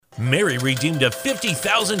Mary redeemed a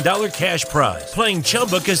 $50,000 cash prize playing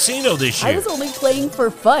Chumba Casino this year. I was only playing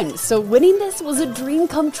for fun, so winning this was a dream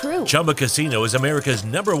come true. Chumba Casino is America's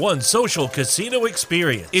 #1 social casino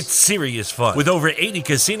experience. It's serious fun. With over 80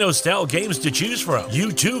 casino-style games to choose from,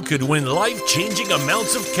 you too could win life-changing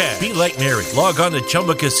amounts of cash. Be like Mary. Log on to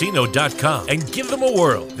ChumbaCasino.com and give them a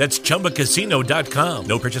whirl. That's ChumbaCasino.com.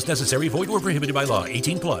 No purchase necessary. Void where prohibited by law.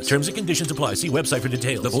 18 plus. Terms and conditions apply. See website for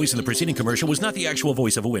details. The voice in the preceding commercial was not the actual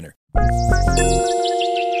voice of a winner. What's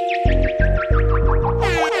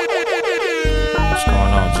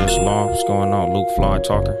going on, Just Law? What's going on, Luke Fly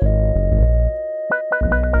Talker?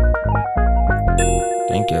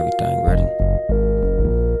 Think everything ready.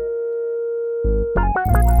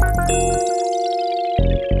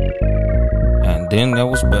 And then there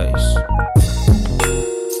was bass.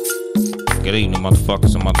 Good evening,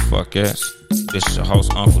 motherfuckers and motherfuckers. This is your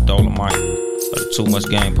host, Uncle Dolomite, of the Too Much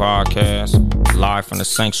Game Podcast, live from the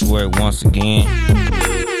sanctuary once again.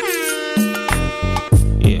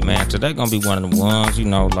 Yeah, man, today gonna be one of the ones, you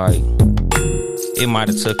know, like, it might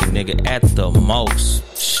have took a nigga at the most,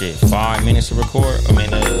 5 minutes to record.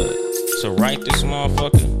 To write this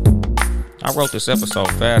motherfucker. I wrote this episode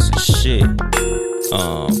fast as shit.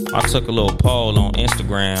 I took a little poll on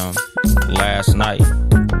Instagram last night,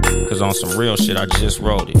 cause on some real shit, I just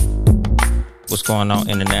wrote it. What's going on,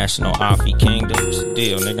 International Afi Kingdom? What's the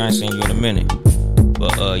deal, nigga? I ain't seen you in a minute.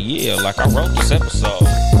 But, yeah, like I wrote this episode.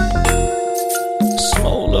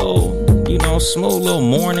 Smooth little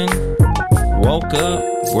morning. Woke up,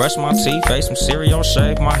 brushed my teeth, ate some cereal,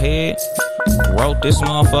 shaved my head. Wrote this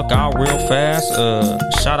motherfucker out real fast.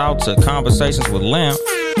 Shout out to Conversations with Lamp.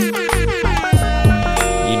 You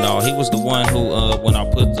know, he was the one who, when I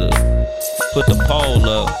put the poll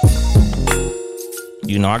up,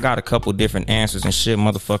 you know, I got a couple different answers and shit.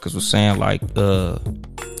 Motherfuckers was saying, like,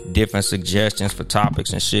 different suggestions for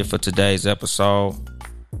topics and shit for today's episode.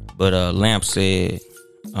 But Lamp said,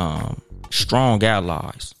 strong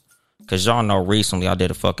allies. Cause y'all know recently I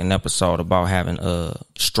did a fucking episode about having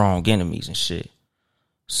strong enemies and shit.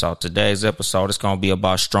 So today's episode is gonna be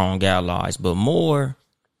about strong allies, but more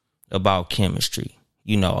about chemistry.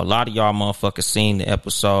 You know, a lot of y'all motherfuckers seen the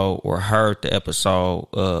episode or heard the episode,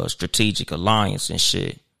 Strategic Alliance and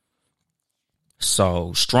shit.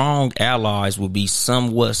 So strong allies will be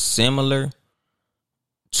somewhat similar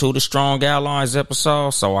to the Strong Allies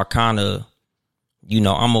episode. So I kind of, you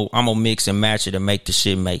know, I'm gonna mix and match it to make the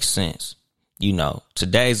shit make sense. You know,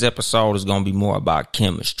 today's episode is gonna be more about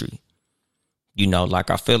chemistry. You know,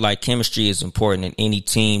 like I feel like chemistry is important in any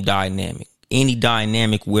team dynamic. Any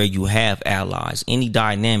dynamic where you have allies, any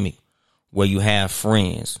dynamic where you have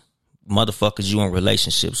friends, motherfuckers you in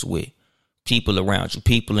relationships with, people around you,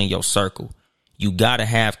 people in your circle. You gotta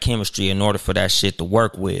have chemistry in order for that shit to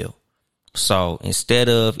work well. So instead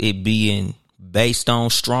of it being based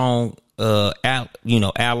on strong,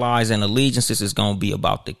 allies and allegiances, it's gonna be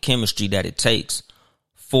about the chemistry that it takes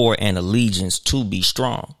for an allegiance to be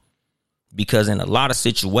strong. Because in a lot of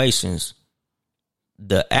situations,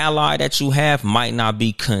 the ally that you have might not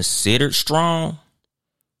be considered strong,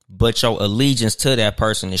 but your allegiance to that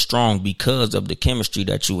person is strong because of the chemistry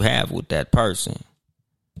that you have with that person.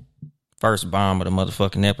 First bomb of the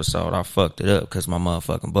motherfucking episode, I fucked it up because my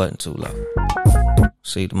motherfucking button too low.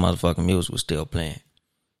 See, the motherfucking music was still playing.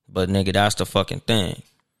 But nigga, that's the fucking thing.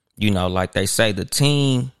 You know, like they say, the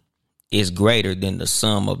team is greater than the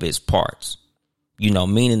sum of its parts. You know,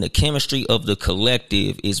 meaning the chemistry of the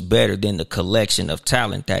collective is better than the collection of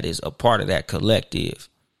talent that is a part of that collective.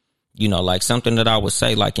 You know, like something that I would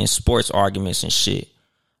say, like in sports arguments and shit,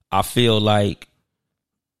 I feel like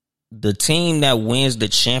the team that wins the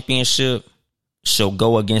championship shall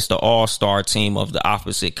go against the all-star team of the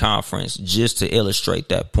opposite conference, just to illustrate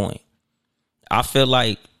that point. I feel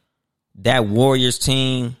like that Warriors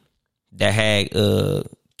team that had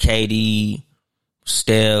KD,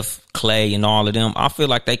 Steph, Clay, and all of them, I feel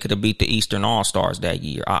like they could have beat the Eastern All-Stars that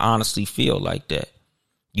year. I honestly feel like that.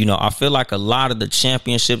 You know, I feel like a lot of the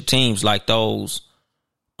championship teams, like those,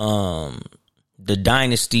 the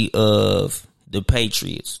dynasty of the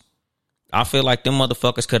Patriots, I feel like them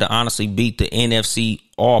motherfuckers could have honestly beat the NFC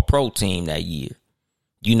All-Pro team that year.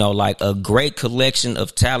 You know, like a great collection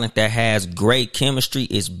of talent that has great chemistry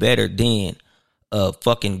is better than a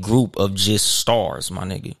fucking group of just stars, my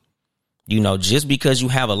nigga. You know, just because you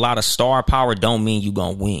have a lot of star power don't mean you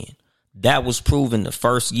gonna win. That was proven the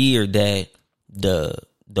first year that the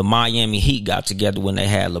Miami Heat got together when they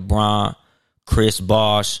had LeBron, Chris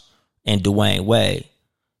Bosh, and Dwayne Wade.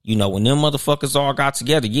 You know, when them motherfuckers all got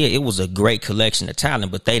together, yeah, it was a great collection of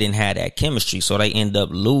talent, but they didn't have that chemistry. So they end up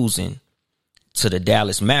losing to the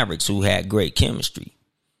Dallas Mavericks, who had great chemistry.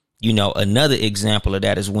 You know, another example of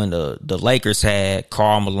that is when the Lakers had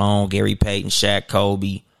Karl Malone, Gary Payton, Shaq,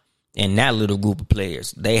 Kobe, and that little group of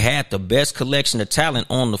players. They had the best collection of talent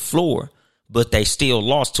on the floor, but they still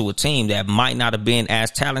lost to a team that might not have been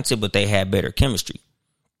as talented, but they had better chemistry.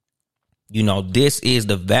 You know, this is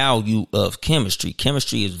the value of chemistry.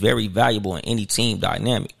 Chemistry is very valuable in any team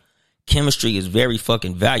dynamic. Chemistry is very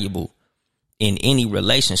fucking valuable in any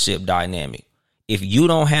relationship dynamic. If you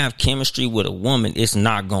don't have chemistry with a woman, it's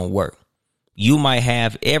not going to work. You might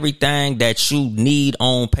have everything that you need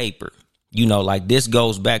on paper. You know, like this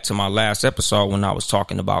goes back to my last episode when I was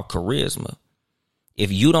talking about charisma.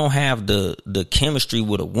 If you don't have the chemistry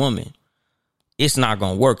with a woman, it's not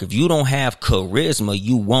going to work. If you don't have charisma,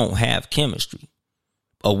 you won't have chemistry.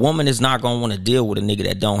 A woman is not going to want to deal with a nigga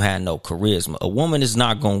that don't have no charisma. A woman is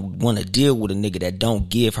not going to want to deal with a nigga that don't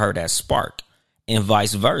give her that spark, and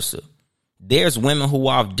vice versa. There's women who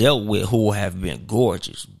I've dealt with who have been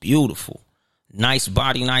gorgeous, beautiful, nice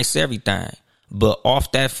body, nice everything. But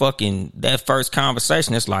off that first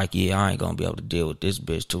conversation, it's like, yeah, I ain't going to be able to deal with this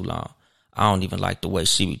bitch too long. I don't even like the way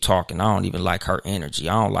she be talking. I don't even like her energy.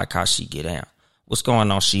 I don't like how she get out. What's going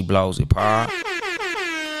on? She blows it, pa.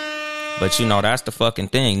 But you know, that's the fucking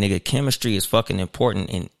thing, nigga. Chemistry is fucking important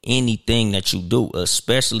in anything that you do,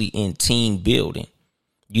 especially in team building.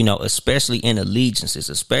 You know, especially in allegiances,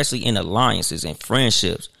 especially in alliances and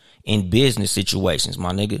friendships, in business situations,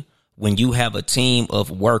 my nigga. When you have a team of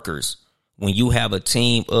workers, when you have a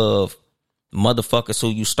team of motherfuckers who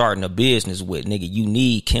you starting a business with, nigga, you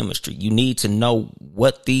need chemistry. You need to know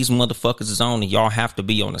what these motherfuckers is on, and y'all have to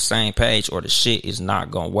be on the same page or the shit is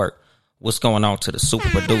not gonna work. What's going on to the super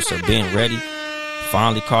producer? Ben Ready?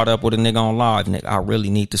 Finally caught up with a nigga on live, nigga. I really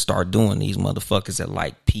need to start doing these motherfuckers at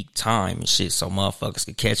like peak time and shit so motherfuckers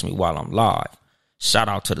can catch me while I'm live. Shout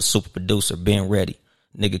out to the super producer, Ben Ready.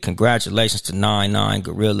 Nigga, congratulations to 99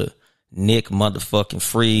 Gorilla, Nick motherfucking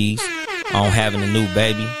Freeze on having a new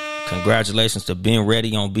baby. Congratulations to Ben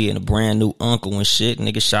Ready on being a brand new uncle and shit.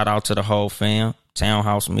 Nigga, shout out to the whole fam.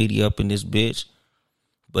 Townhouse Media up in this bitch.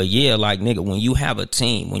 But yeah, like, nigga, when you have a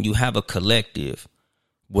team, when you have a collective,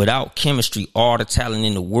 without chemistry, all the talent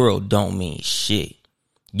in the world don't mean shit.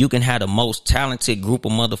 You can have the most talented group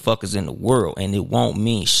of motherfuckers in the world, and it won't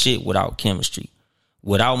mean shit without chemistry.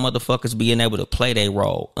 Without motherfuckers being able to play their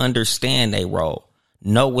role, understand their role,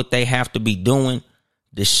 know what they have to be doing,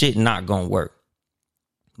 the shit not gonna work.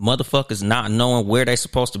 Motherfuckers not knowing where they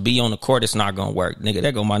supposed to be on the court, it's not gonna work. Nigga,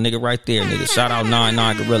 there go my nigga right there, nigga. Shout out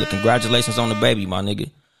 99 Gorilla. Congratulations on the baby, my nigga.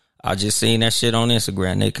 I just seen that shit on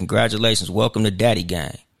Instagram, nigga. Congratulations. Welcome to Daddy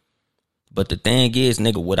Gang. But the thing is,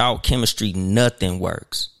 nigga, without chemistry, nothing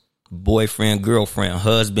works. Boyfriend, girlfriend,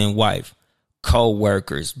 husband, wife,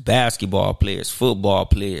 co-workers, basketball players, football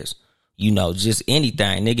players, you know, just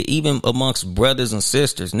anything, nigga. Even amongst brothers and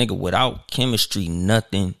sisters, nigga, without chemistry,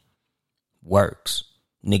 nothing works.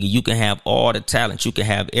 Nigga, you can have all the talent. You can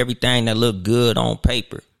have everything that look good on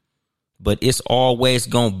paper. But it's always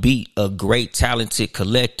going to beat a great talented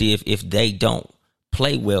collective if they don't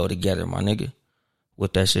play well together, my nigga.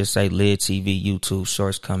 What that shit say? Lid TV, YouTube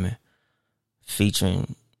shorts coming.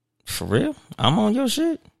 Featuring, for real? I'm on your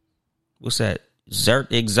shit? What's that?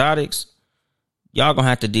 Zert Exotics? Y'all going to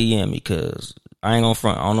have to DM me because I ain't going to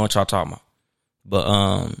front. I don't know what y'all talking about.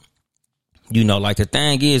 But, you know, like the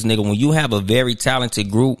thing is, nigga, when you have a very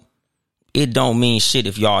talented group, it don't mean shit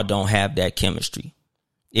if y'all don't have that chemistry.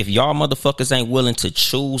 If y'all motherfuckers ain't willing to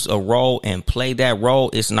choose a role and play that role,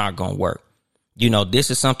 it's not going to work. You know, this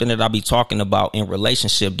is something that I be talking about in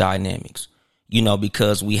relationship dynamics, you know,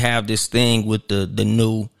 because we have this thing with the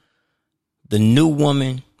new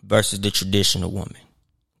woman versus the traditional woman,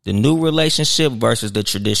 the new relationship versus the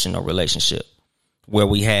traditional relationship, where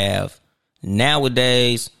we have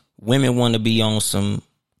nowadays women want to be on some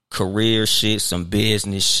career shit, some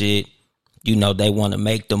business shit. You know, they want to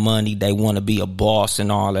make the money. They want to be a boss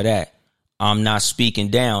and all of that. I'm not speaking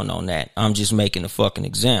down on that. I'm just making a fucking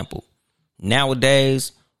example.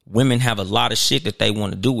 Nowadays, women have a lot of shit that they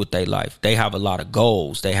want to do with their life. They have a lot of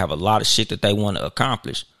goals. They have a lot of shit that they want to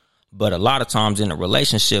accomplish. But a lot of times in a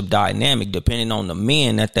relationship dynamic, depending on the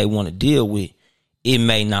men that they want to deal with, it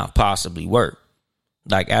may not possibly work.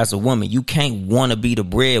 Like, as a woman, you can't want to be the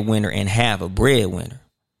breadwinner and have a breadwinner.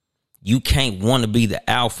 You can't want to be the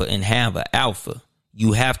alpha and have an alpha.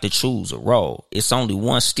 You have to choose a role. It's only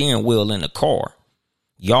one steering wheel in the car.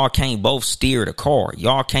 Y'all can't both steer the car.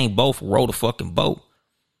 Y'all can't both row the fucking boat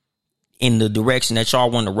in the direction that y'all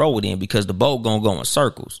want to row it in, because the boat gonna go in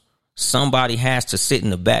circles. Somebody has to sit in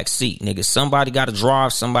the back seat, nigga. Somebody got to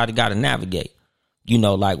drive. Somebody got to navigate. You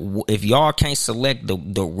know, like, if y'all can't select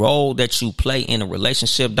the role that you play in a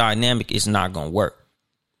relationship dynamic, it's not gonna work.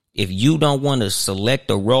 If you don't want to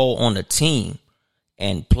select a role on the team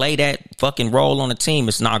and play that fucking role on the team,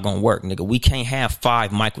 it's not going to work, nigga. We can't have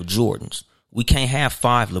 5 Michael Jordans. We can't have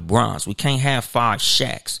 5 LeBrons. We can't have 5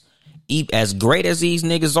 Shaqs. As great as these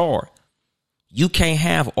niggas are, you can't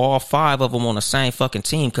have all 5 of them on the same fucking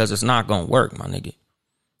team because it's not going to work, my nigga.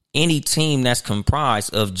 Any team that's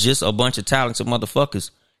comprised of just a bunch of talented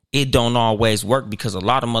motherfuckers, it don't always work because a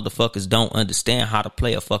lot of motherfuckers don't understand how to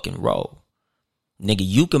play a fucking role. Nigga,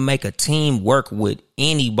 you can make a team work with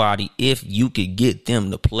anybody if you could get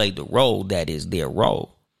them to play the role that is their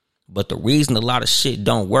role. But the reason a lot of shit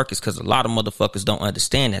don't work is because a lot of motherfuckers don't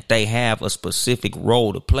understand that they have a specific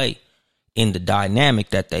role to play in the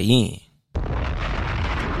dynamic that they in.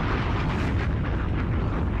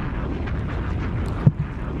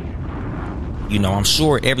 You know, I'm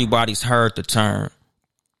sure everybody's heard the term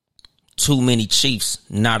too many chiefs,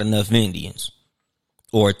 not enough Indians,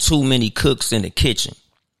 or too many cooks in the kitchen.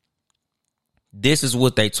 This is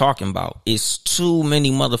what they talking about. It's too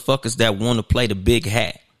many motherfuckers that want to play the big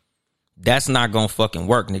hat. That's not gonna fucking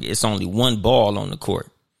work, nigga. It's only one ball on the court.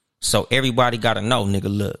 So everybody gotta know,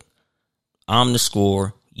 nigga, look, I'm the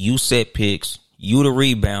scorer, you set picks, you the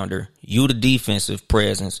rebounder, you the defensive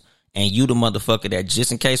presence, and you the motherfucker that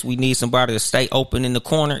just in case we need somebody to stay open in the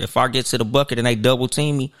corner, if I get to the bucket and they double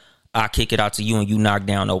team me, I kick it out to you and you knock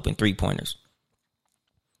down open 3-pointers.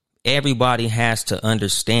 Everybody has to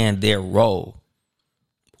understand their role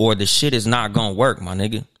or the shit is not going to work, my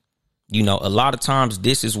nigga. You know, a lot of times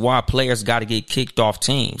this is why players got to get kicked off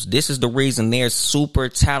teams. This is the reason there's super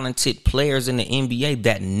talented players in the NBA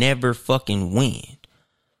that never fucking win.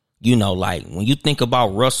 You know, like when you think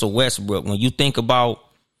about Russell Westbrook, when you think about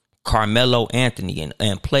Carmelo Anthony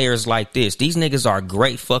and players like this, these niggas are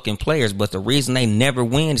great fucking players, but the reason they never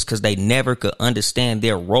win is because they never could understand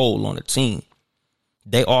their role on the team.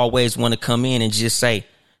 They always want to come in and just say,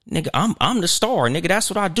 nigga, I'm the star, nigga. That's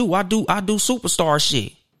what I do. I do superstar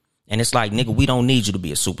shit. And it's like, nigga, we don't need you to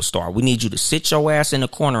be a superstar. We need you to sit your ass in the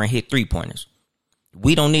corner and hit 3-pointers.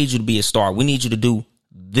 We don't need you to be a star. We need you to do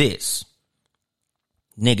this.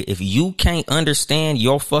 Nigga, if you can't understand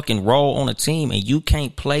your fucking role on a team and you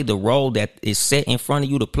can't play the role that is set in front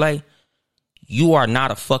of you to play, you are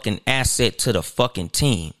not a fucking asset to the fucking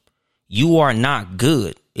team. You are not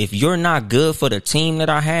good. If you're not good for the team that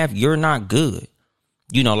I have, you're not good.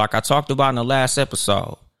 You know, like I talked about in the last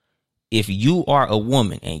episode, if you are a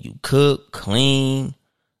woman and you cook, clean,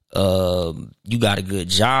 you got a good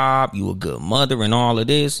job, you a good mother and all of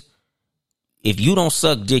this, if you don't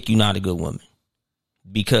suck dick, you're not a good woman.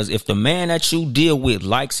 Because if the man that you deal with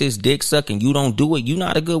likes his dick sucking, you don't do it, you're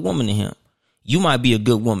not a good woman to him. You might be a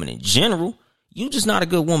good woman in general, you just not a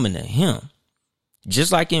good woman to him.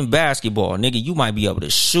 Just like in basketball, nigga, you might be able to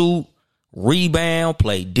shoot, rebound,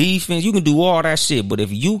 play defense. You can do all that shit. But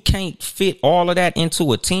if you can't fit all of that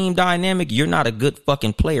into a team dynamic, you're not a good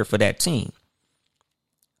fucking player for that team.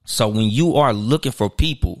 So when you are looking for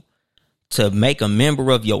people to make a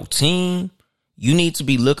member of your team, you need to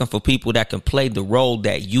be looking for people that can play the role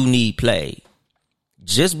that you need played.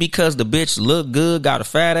 Just because the bitch look good, got a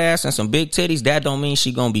fat ass and some big titties, that don't mean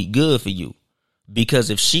she gonna be good for you. Because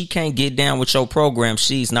if she can't get down with your program,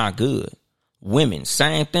 she's not good. Women,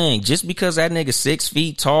 same thing. Just because that nigga 6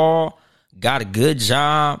 feet tall, got a good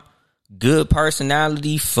job, good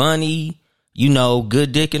personality, funny, you know,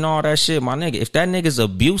 good dick and all that shit, my nigga, if that nigga's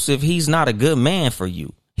abusive, he's not a good man for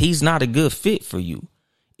you. He's not a good fit for you.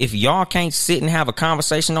 If y'all can't sit and have a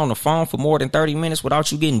conversation on the phone for more than 30 minutes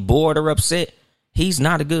without you getting bored or upset, he's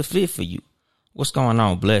not a good fit for you. What's going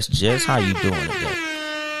on, Blessed Jess? How you doing today?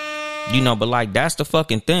 You know, but like, that's the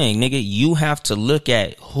fucking thing, nigga. You have to look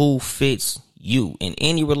at who fits you in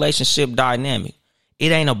any relationship dynamic.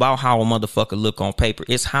 It ain't about how a motherfucker look on paper.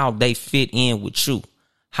 It's how they fit in with you,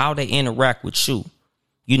 how they interact with you.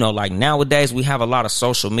 You know, like nowadays we have a lot of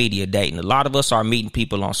social media dating. A lot of us are meeting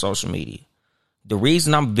people on social media. The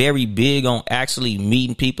reason I'm very big on actually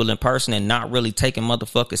meeting people in person and not really taking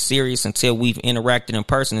motherfuckers serious until we've interacted in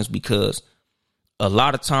person is because a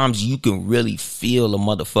lot of times you can really feel a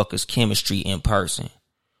motherfucker's chemistry in person.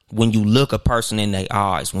 When you look a person in their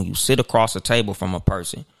eyes, when you sit across a table from a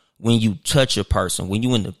person, when you touch a person, when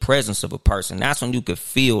you in the presence of a person, that's when you can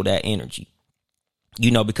feel that energy.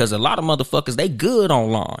 You know, because a lot of motherfuckers, they good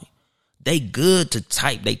online. They good to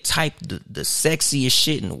type. They type the sexiest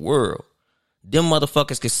shit in the world. Them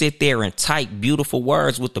motherfuckers could sit there and type beautiful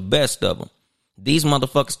words with the best of them. These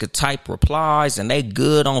motherfuckers could type replies and they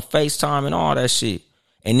good on FaceTime and all that shit.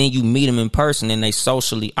 And then you meet them in person and they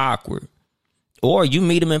socially awkward. Or you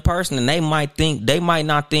meet them in person and they might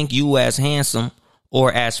not think you as handsome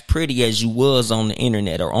or as pretty as you was on the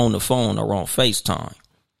internet or on the phone or on FaceTime.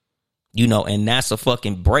 You know, and that's a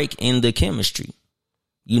fucking break in the chemistry.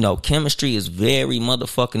 You know, chemistry is very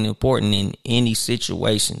motherfucking important in any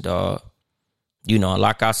situation, dog. You know,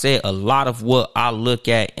 like I said, a lot of what I look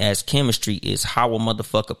at as chemistry is how a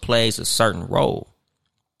motherfucker plays a certain role.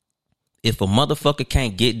 If a motherfucker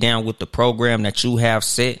can't get down with the program that you have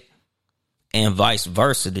set and vice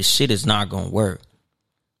versa, the shit is not going to work.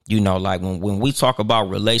 You know, like when we talk about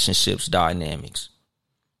relationships dynamics,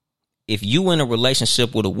 if you in a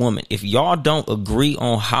relationship with a woman, if y'all don't agree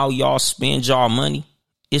on how y'all spend y'all money,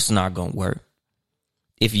 it's not going to work.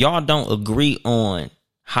 If y'all don't agree on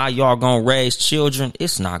how y'all gonna raise children,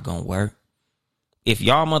 it's not gonna work. If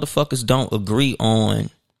y'all motherfuckers don't agree on,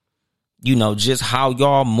 you know, just how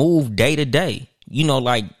y'all move day to day, you know,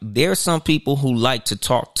 like there's some people who like to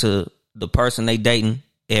talk to the person they dating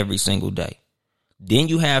every single day. Then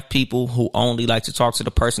you have people who only like to talk to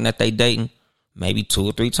the person that they dating maybe 2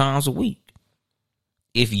 or 3 times a week.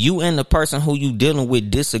 If you and the person who you dealing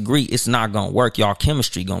with disagree, it's not gonna work. Y'all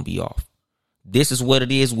chemistry gonna be off. This is what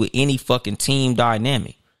it is with any fucking team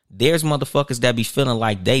dynamic. There's motherfuckers that be feeling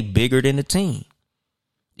like they bigger than the team.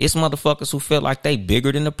 It's motherfuckers who feel like they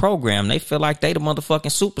bigger than the program. They feel like they the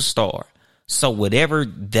motherfucking superstar. So whatever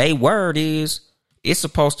they word is, it's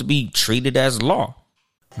supposed to be treated as law.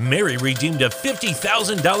 Mary redeemed a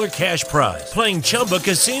 $50,000 cash prize playing Chumba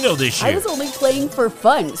Casino this year. I was only playing for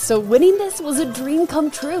fun, so winning this was a dream come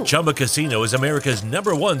true. Chumba Casino is America's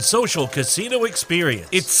 #1 social casino experience.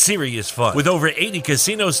 It's serious fun. With over 80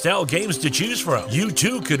 casino-style games to choose from, you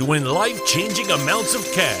too could win life-changing amounts of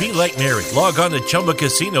cash. Be like Mary. Log on to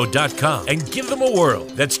ChumbaCasino.com and give them a whirl.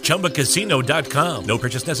 That's ChumbaCasino.com. No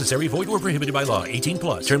purchase necessary. Void or prohibited by law.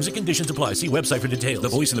 18+. Terms and conditions apply. See website for details. The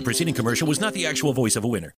voice in the preceding commercial was not the actual voice of a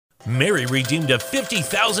winner. Mary redeemed a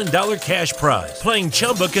 $50,000 cash prize playing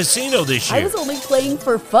Chumba Casino this year. I was only playing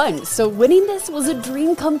for fun, so winning this was a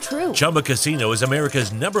dream come true. Chumba Casino is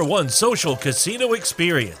America's #1 social casino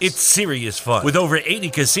experience. It's serious fun. With over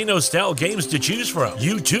 80 casino-style games to choose from,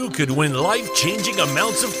 you too could win life-changing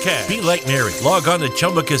amounts of cash. Be like Mary. Log on to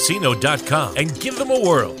ChumbaCasino.com and give them a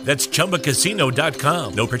whirl. That's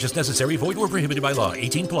ChumbaCasino.com. No purchase necessary. Void or prohibited by law.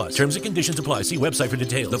 18+. Terms and conditions apply. See website for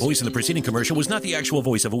details. The voice in the preceding commercial was not the actual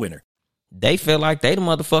voice of a winner. They feel like they the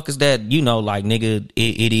motherfuckers that, you know, like, nigga,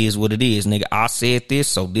 it is what it is. Nigga, I said this,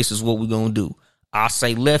 so this is what we gonna do. I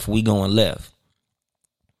say left, we going left.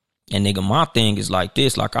 And nigga, my thing is like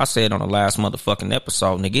this. Like I said on the last motherfucking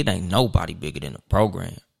episode, nigga, it ain't nobody bigger than the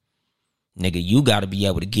program. Nigga, you gotta be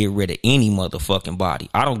able to get rid of any motherfucking body.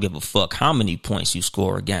 I don't give a fuck how many points you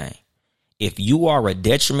score a game. If you are a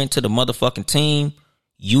detriment to the motherfucking team,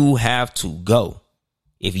 you have to go.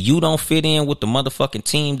 If you don't fit in with the motherfucking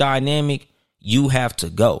team dynamic, you have to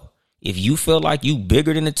go. If you feel like you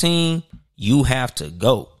bigger than the team, you have to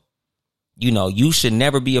go. You know, you should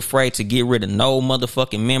never be afraid to get rid of no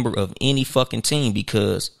motherfucking member of any fucking team,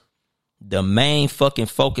 because the main fucking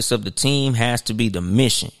focus of the team has to be the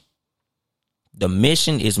mission. The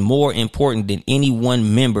mission is more important than any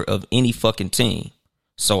one member of any fucking team.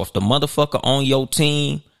 So if the motherfucker on your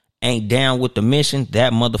team ain't down with the mission,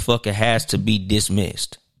 that motherfucker has to be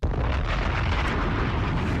dismissed.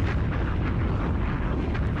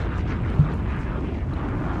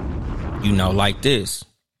 You know, like this.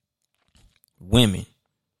 Women,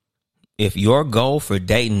 if your goal for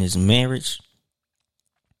dating is marriage,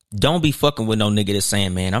 don't be fucking with no nigga that's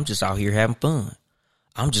saying, man, I'm just out here having fun.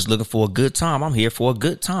 I'm just looking for a good time. I'm here for a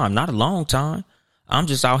good time, not a long time. I'm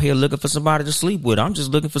just out here looking for somebody to sleep with. I'm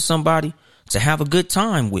just looking for somebody to have a good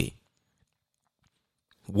time with.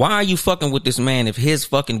 Why are you fucking with this man if his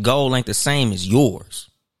fucking goal ain't the same as yours?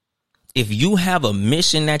 If you have a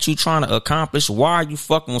mission that you trying to accomplish, why are you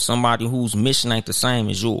fucking with somebody whose mission ain't the same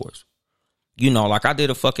as yours? You know, like I did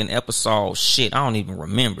a fucking episode, shit, I don't even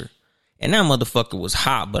remember. And that motherfucker was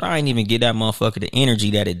hot, but I ain't even get that motherfucker the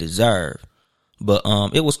energy that it deserved. But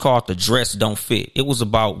it was called The Dress Don't Fit. It was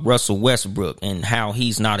about Russell Westbrook and how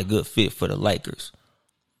he's not a good fit for the Lakers.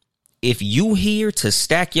 If you here to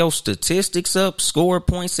stack your statistics up, score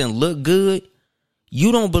points, and look good,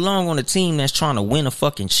 you don't belong on a team that's trying to win a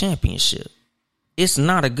fucking championship. It's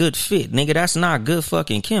not a good fit, nigga. That's not good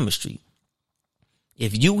fucking chemistry.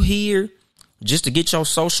 If you here just to get your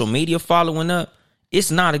social media following up, it's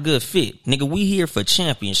not a good fit. Nigga, we here for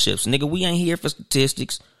championships. Nigga, we ain't here for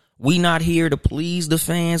statistics. We not here to please the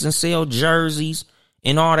fans and sell jerseys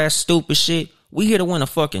and all that stupid shit. We here to win a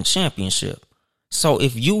fucking championship. So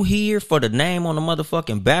if you here for the name on the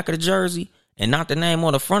motherfucking back of the jersey and not the name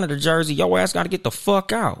on the front of the jersey, your ass got to get the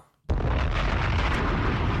fuck out.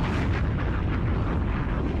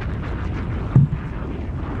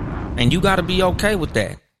 And you got to be okay with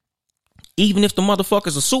that. Even if the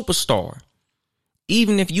motherfucker's a superstar.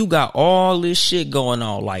 Even if you got all this shit going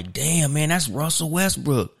on, like, damn, man, that's Russell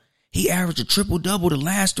Westbrook. He averaged a triple-double the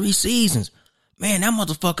last 3 seasons. Man, that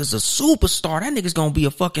motherfucker's a superstar. That nigga's gonna be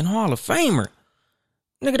a fucking Hall of Famer.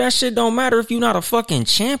 Nigga, that shit don't matter if you're not a fucking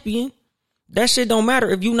champion. That shit don't matter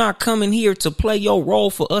if you're not coming here to play your role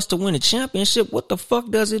for us to win a championship. What the fuck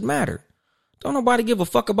does it matter? Don't nobody give a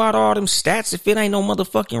fuck about all them stats if it ain't no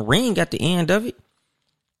motherfucking ring at the end of it.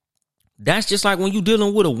 That's just like when you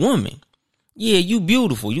dealing with a woman. Yeah, you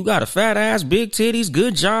beautiful. You got a fat ass, big titties,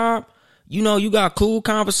 good job. You know, you got cool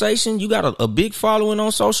conversation. You got a big following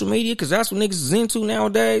on social media because that's what niggas is into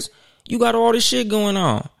nowadays. You got all this shit going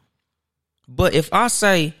on. But if I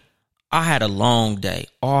say I had a long day,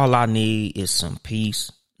 all I need is some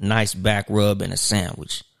peace, nice back rub, and a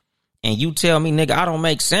sandwich. And you tell me, nigga, I don't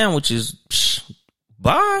make sandwiches,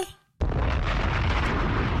 bye.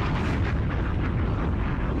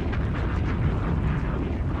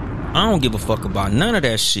 I don't give a fuck about none of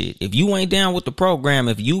that shit. If you ain't down with the program,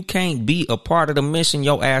 if you can't be a part of the mission,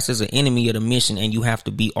 your ass is an enemy of the mission and you have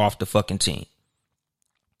to be off the fucking team.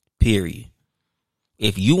 Period.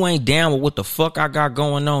 If you ain't down with what the fuck I got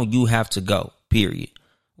going on, you have to go. Period.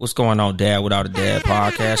 What's going on, Dad Without a Dad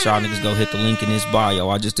podcast? Y'all niggas go hit the link in this bio.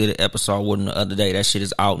 I just did an episode with him the other day. That shit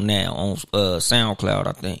is out now on SoundCloud,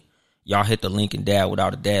 I think. Y'all hit the link in Dad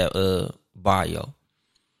Without a Dad bio.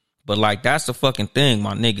 But like, that's the fucking thing,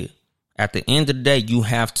 my nigga. At the end of the day, you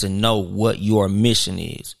have to know what your mission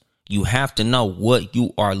is. You have to know what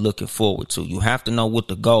you are looking forward to. You have to know what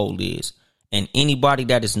the goal is. And anybody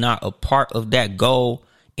that is not a part of that goal,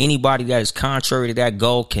 anybody that is contrary to that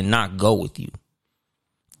goal cannot go with you.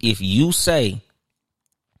 If you say,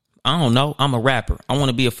 I don't know, I'm a rapper. I want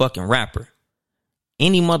to be a fucking rapper.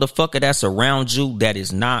 Any motherfucker that's around you that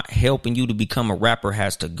is not helping you to become a rapper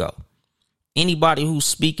has to go. Anybody who's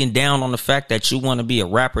speaking down on the fact that you want to be a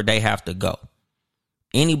rapper, they have to go.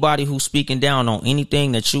 Anybody who's speaking down on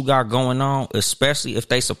anything that you got going on, especially if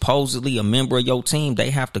they supposedly a member of your team, they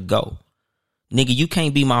have to go. Nigga, you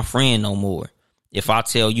can't be my friend no more. If I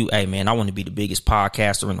tell you, hey man, I want to be the biggest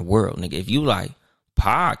podcaster in the world, nigga. If you like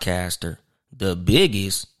podcaster, the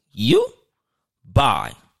biggest, you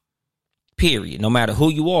bye. Period. No matter who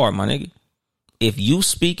you are, my nigga. If you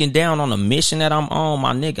speaking down on a mission that I'm on,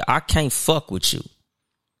 my nigga, I can't fuck with you.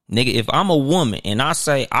 Nigga, if I'm a woman and I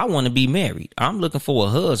say I want to be married, I'm looking for a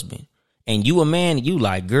husband, and you a man and you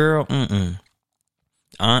like, girl,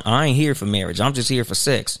 I ain't here for marriage. I'm just here for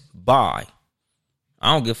sex. Bye.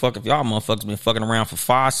 I don't give a fuck if y'all motherfuckers been fucking around for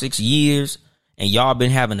 5-6 years and y'all been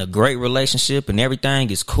having a great relationship and everything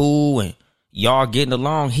is cool and y'all getting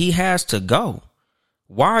along. He has to go.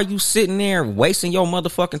 Why are you sitting there wasting your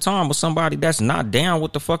motherfucking time with somebody that's not down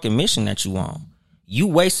with the fucking mission that you on? You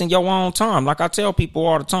wasting your own time. Like I tell people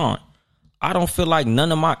all the time, I don't feel like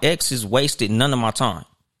none of my exes wasted none of my time.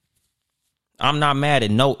 I'm not mad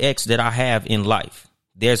at no ex that I have in life.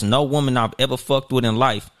 There's no woman I've ever fucked with in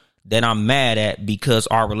life that I'm mad at because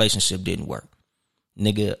our relationship didn't work.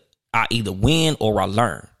 Nigga, I either win or I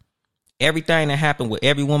learn. Everything that happened with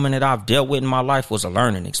every woman that I've dealt with in my life was a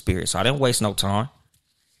learning experience. I didn't waste no time.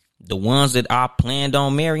 The ones that I planned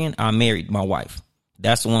on marrying, I married my wife.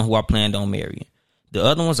 That's the one who I planned on marrying. The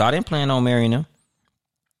other ones, I didn't plan on marrying them.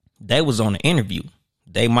 They was on the interview.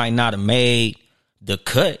 They might not have made the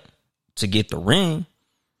cut to get the ring,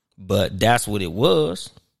 but that's what it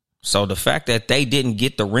was. So the fact that they didn't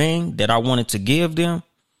get the ring that I wanted to give them,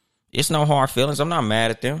 it's no hard feelings. I'm not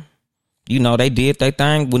mad at them. You know, they did their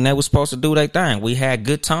thing when they were supposed to do their thing. We had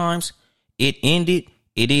good times. It ended.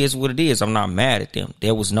 It is what it is. I'm not mad at them.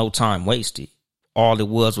 There was no time wasted. All it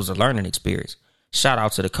was a learning experience. Shout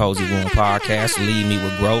out to the Cozy Womb podcast. Leave me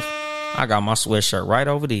with growth. I got my sweatshirt right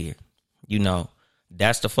over there. You know,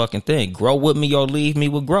 that's the fucking thing. Grow with me or leave me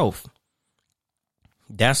with growth.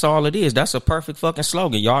 That's all it is. That's a perfect fucking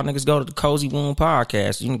slogan. Y'all niggas go to the Cozy Womb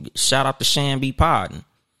podcast. You can shout out to Shan B Podding.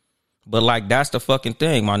 But like, that's the fucking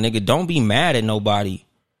thing, my nigga. Don't be mad at nobody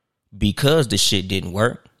because the shit didn't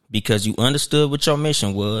work. Because you understood what your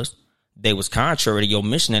mission was. They was contrary to your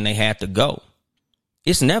mission and they had to go.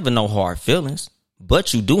 It's never no hard feelings,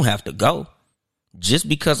 but you do have to go. Just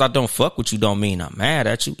because I don't fuck with you don't mean I'm mad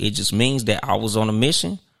at you. It just means that I was on a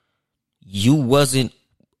mission. You wasn't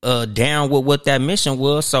down with what that mission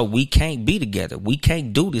was, so we can't be together. We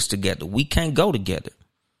can't do this together. We can't go together.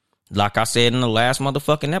 Like I said in the last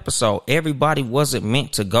motherfucking episode, everybody wasn't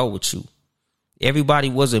meant to go with you. Everybody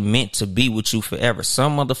wasn't meant to be with you forever.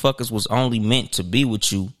 Some motherfuckers was only meant to be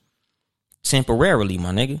with you temporarily,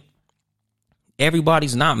 my nigga.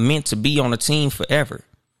 Everybody's not meant to be on a team forever.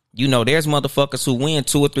 You know, there's motherfuckers who win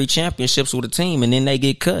 2 or 3 championships with a team and then they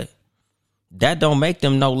get cut. that don't make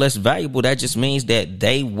them no less valuable. That just means that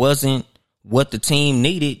they wasn't what the team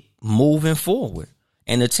needed moving forward.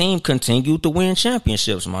 And the team continued to win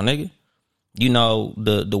championships, my nigga. You know,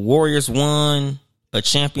 the Warriors won a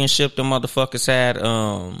championship. The motherfuckers had,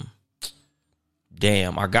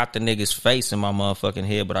 damn, I got the nigga's face in my motherfucking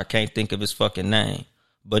head, but I can't think of his fucking name.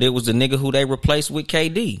 But it was the nigga who they replaced with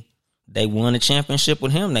KD. They won a championship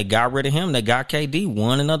with him. They got rid of him. They got KD,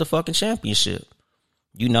 won another fucking championship.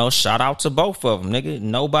 You know, shout out to both of them, nigga.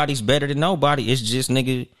 Nobody's better than nobody. It's just,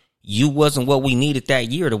 nigga, you wasn't what we needed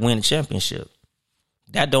that year to win a championship.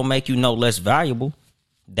 That don't make you no less valuable.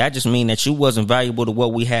 That just mean that you wasn't valuable to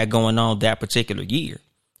what we had going on that particular year.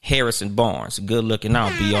 Harrison Barnes, good looking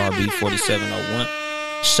out, BRB 4701.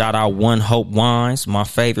 Shout out One Hope Wines, my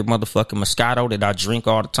favorite motherfucking Moscato that I drink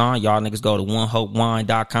all the time. Y'all niggas go to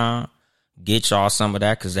onehopewine.com. Get y'all some of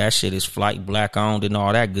that, because that shit is flight black owned and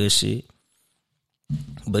all that good shit.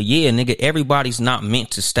 But yeah, nigga, everybody's not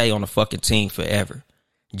meant to stay on the fucking team forever.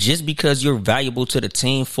 Just because you're valuable to the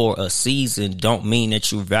team for a season don't mean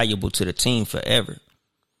that you're valuable to the team forever.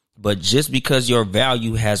 But just because your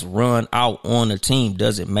value has run out on a team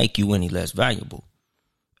doesn't make you any less valuable.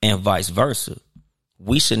 And vice versa.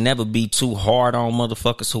 We should never be too hard on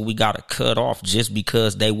motherfuckers who we got to cut off just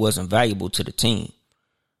because they wasn't valuable to the team.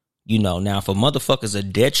 You know, now if a motherfucker's a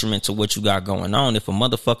detriment to what you got going on, if a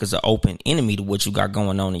motherfucker's an open enemy to what you got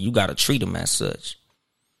going on, and you got to treat them as such.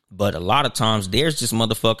 But a lot of times there's just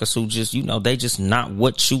motherfuckers who just, you know, they just not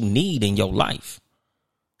what you need in your life.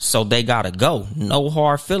 So they got to go. No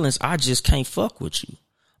hard feelings. I just can't fuck with you.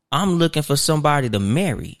 I'm looking for somebody to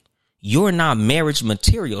marry. You're not marriage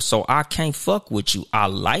material, so I can't fuck with you. I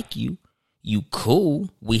like you. You cool.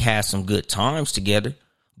 We had some good times together.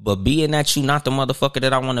 But being that you not the motherfucker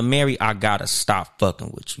that I want to marry, I got to stop fucking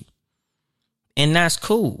with you. And that's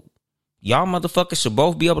cool. Y'all motherfuckers should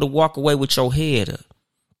both be able to walk away with your head up.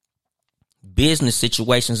 Business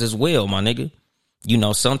situations as well, my nigga. You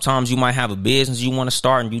know, sometimes you might have a business you want to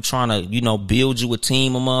start and you trying to, you know, build you a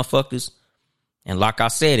team of motherfuckers. And like I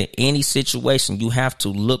said, in any situation, you have to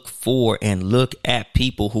look for and look at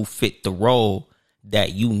people who fit the role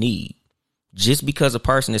that you need. Just because a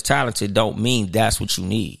person is talented don't mean that's what you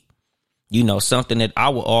need. You know, something that I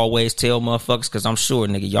will always tell motherfuckers, because I'm sure,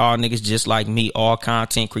 nigga, y'all niggas just like me, all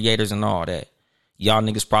content creators and all that. Y'all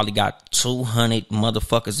niggas probably got 200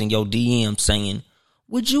 motherfuckers in your DM saying,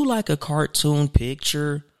 would you like a cartoon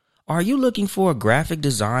picture? Are you looking for a graphic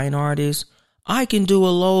design artist? I can do a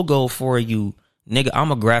logo for you. Nigga,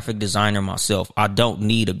 I'm a graphic designer myself. I don't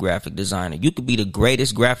need a graphic designer. You could be the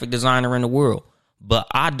greatest graphic designer in the world, but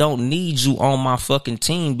I don't need you on my fucking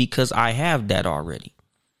team because I have that already.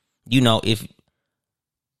 You know, if,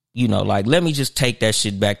 you know, like, let me just take that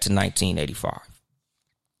shit back to 1985.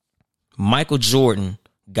 Michael Jordan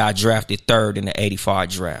got drafted third in the 85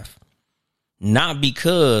 draft. Not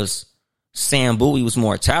because Sam Bowie was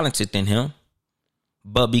more talented than him,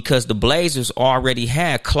 but because the Blazers already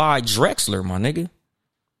had Clyde Drexler, my nigga.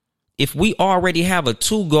 If we already have a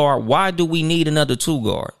two guard, why do we need another two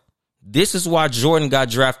guard? This is why Jordan got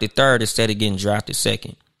drafted third instead of getting drafted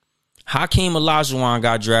second. Hakeem Olajuwon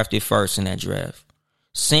got drafted first in that draft.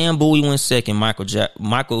 Sam Bowie went second.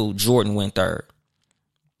 Michael Jordan went third.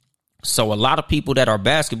 So a lot of people that are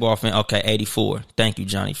basketball fans, okay, 84. Thank you,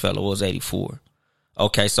 Johnny Fellow. It was 84.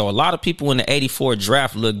 Okay, so a lot of people in the 84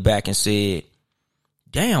 draft looked back and said,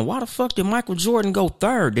 damn, why the fuck did Michael Jordan go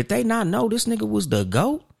third? Did they not know this nigga was the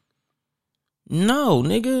GOAT? No,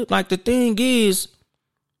 nigga. Like, the thing is,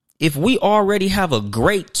 if we already have a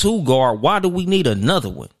great two guard, why do we need another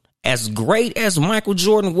one? As great as Michael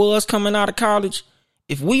Jordan was coming out of college,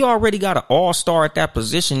 if we already got an all-star at that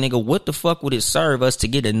position, nigga, what the fuck would it serve us to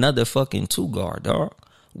get another fucking two guard, dog?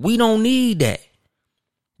 We don't need that.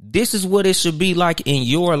 This is what it should be like in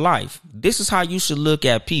your life. This is how you should look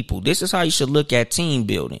at people. This is how you should look at team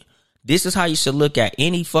building. This is how you should look at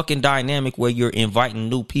any fucking dynamic where you're inviting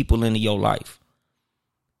new people into your life.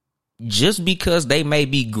 Just because they may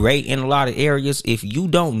be great in a lot of areas, if you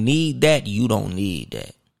don't need that, you don't need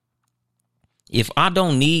that. If I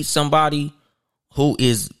don't need somebody who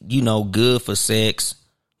is, you know, good for sex,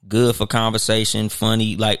 good for conversation,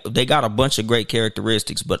 funny, like, they got a bunch of great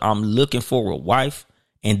characteristics, but I'm looking for a wife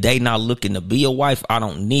and they not looking to be a wife, I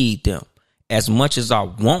don't need them. As much as I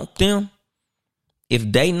want them, if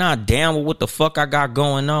they not down with what the fuck I got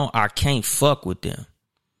going on, I can't fuck with them.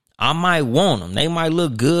 I might want them. They might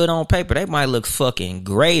look good on paper. They might look fucking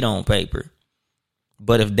great on paper.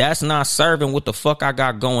 But if that's not serving what the fuck I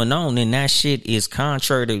got going on, then that shit is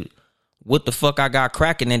contrary to what the fuck I got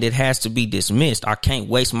cracking, and it has to be dismissed. I can't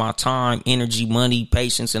waste my time, energy, money,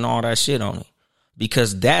 patience, and all that shit on it.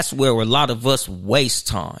 because that's where a lot of us waste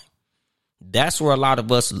time. That's where a lot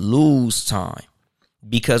of us lose time,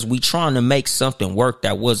 because we trying to make something work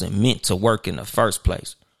that wasn't meant to work in the first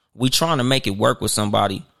place. We trying to make it work with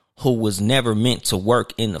somebody who was never meant to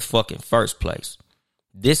work in the fucking first place.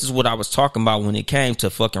 This is what I was talking about when it came to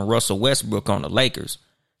fucking Russell Westbrook on the Lakers.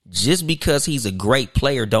 Just because he's a great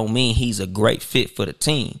player don't mean he's a great fit for the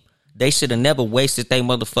team. They should have never wasted their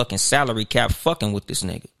motherfucking salary cap fucking with this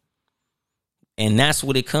nigga. And that's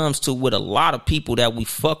what it comes to with a lot of people that we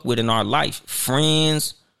fuck with in our life.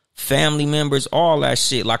 Friends, family members, all that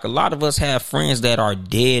shit. Like, a lot of us have friends that are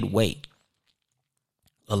dead weight.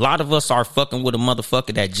 A lot of us are fucking with a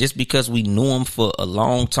motherfucker that just because we knew him for a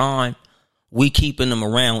long time, we keeping them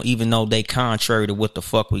around even though they contrary to what the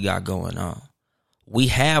fuck we got going on. We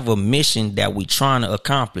have a mission that we trying to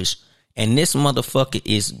accomplish, and this motherfucker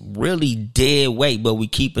is really dead weight, but we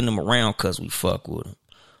keeping them around because we fuck with him.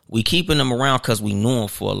 We keeping them around because we knew him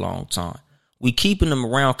for a long time. We keeping them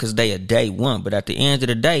around because they a day one, but at the end of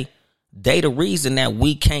the day, they the reason that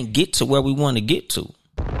we can't get to where we want to get to.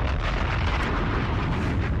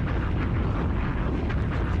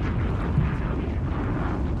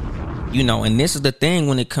 You know, and this is the thing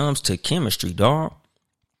when it comes to chemistry, dog.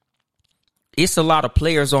 It's a lot of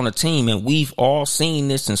players on the team, and we've all seen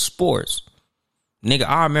this in sports. Nigga,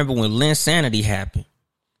 I remember when Linsanity happened.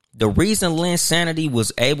 The reason Linsanity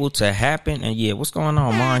was able to happen, and yeah, what's going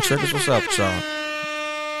on, Mind Triggers? What's up, y'all?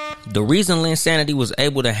 The reason Linsanity was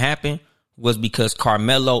able to happen was because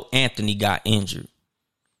Carmelo Anthony got injured.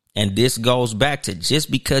 And this goes back to,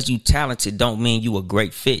 just because you talented don't mean you a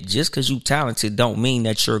great fit. Just because you talented don't mean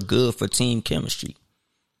that you're good for team chemistry.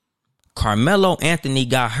 Carmelo Anthony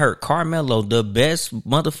got hurt. Carmelo, the best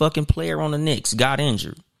motherfucking player on the Knicks, got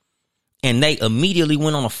injured. And they immediately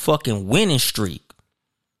went on a fucking winning streak.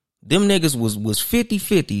 Them niggas was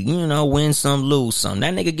 50-50, you know, win some, lose some.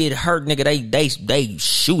 That nigga get hurt, nigga, they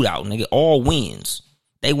shoot out, nigga, all wins.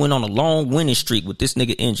 They went on a long winning streak with this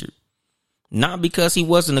nigga injured. Not because he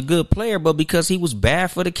wasn't a good player, but because he was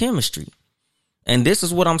bad for the chemistry. And this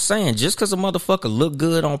is what I'm saying. Just because a motherfucker look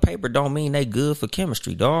good on paper don't mean they good for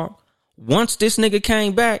chemistry, dog. Once this nigga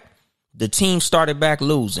came back, the team started back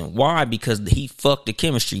losing. Why? Because he fucked the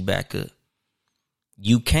chemistry back up.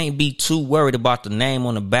 You can't be too worried about the name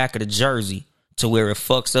on the back of the jersey to where it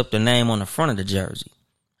fucks up the name on the front of the jersey.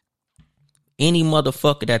 Any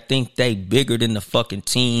motherfucker that think they bigger than the fucking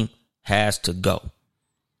team has to go.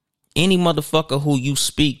 Any motherfucker who you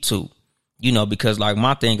speak to, you know, because like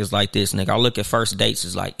my thing is like this, nigga. I look at first dates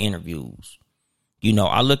as like interviews. You know,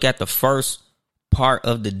 I look at the first part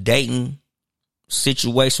of the dating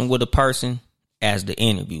situation with a person as the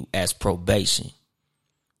interview, as probation.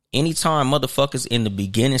 Anytime motherfuckers in the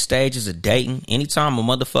beginning stages of dating, anytime a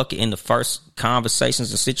motherfucker in the first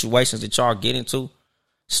conversations and situations that y'all get into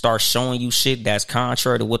start showing you shit that's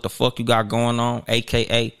contrary to what the fuck you got going on,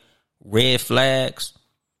 aka red flags,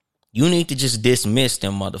 you need to just dismiss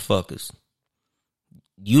them motherfuckers.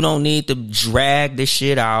 You don't need to drag this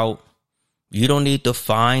shit out. You don't need to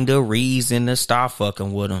find a reason to stop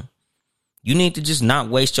fucking with them. You need to just not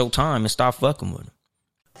waste your time and stop fucking with them.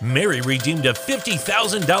 Mary redeemed a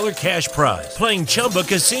 $50,000 cash prize playing Chumba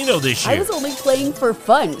Casino this year. I was only playing for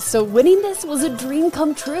fun, so winning this was a dream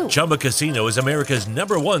come true. Chumba Casino is America's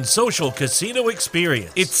 #1 social casino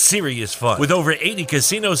experience. It's serious fun. With over 80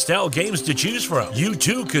 casino-style games to choose from, you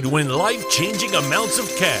too could win life-changing amounts of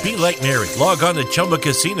cash. Be like Mary. Log on to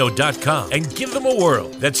ChumbaCasino.com and give them a whirl.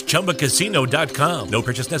 That's ChumbaCasino.com. No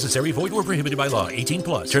purchase necessary. Void or prohibited by law. 18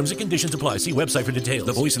 plus. Terms and conditions apply. See website for details.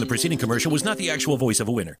 The voice in the preceding commercial was not the actual voice of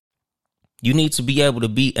a winner. You need to be able to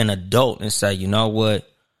be an adult and say, you know what,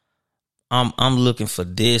 I'm looking for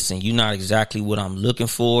this and you're not exactly what I'm looking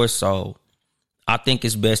for. So I think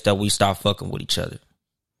it's best that we stop fucking with each other.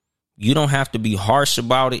 You don't have to be harsh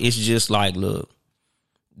about it. It's just like, look,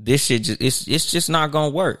 this shit it's just not gonna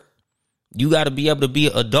work. You got to be able to be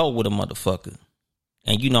an adult with a motherfucker.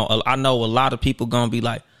 And you know, I know a lot of people gonna be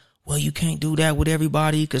like, well, you can't do that with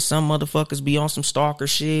everybody because some motherfuckers be on some stalker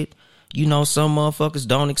shit. You know, some motherfuckers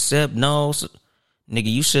don't accept no. So,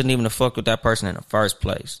 nigga, you shouldn't even have fucked with that person in the first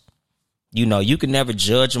place. You know, you can never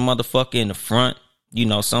judge a motherfucker in the front. You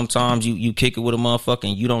know, sometimes you kick it with a motherfucker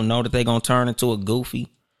and you don't know that they gonna turn into a goofy.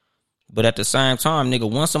 But at the same time,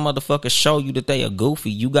 nigga, once a motherfucker show you that they a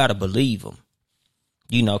goofy, you gotta believe them.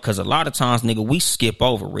 You know, because a lot of times, nigga, we skip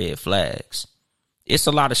over red flags. It's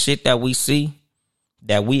a lot of shit that we see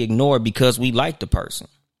that we ignore because we like the person.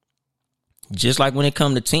 Just like when it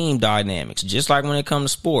comes to team dynamics, just like when it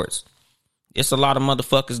comes to sports. It's a lot of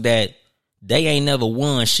motherfuckers that they ain't never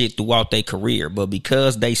won shit throughout their career, but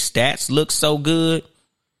because they stats look so good,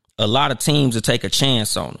 a lot of teams will take a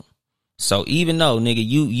chance on them. So even though, nigga,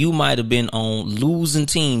 you might have been on losing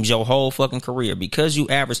teams your whole fucking career, because you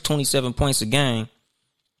average 27 points a game,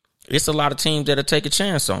 it's a lot of teams that'll take a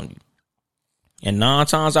chance on you. And 9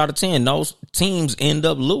 times out of 10, those teams end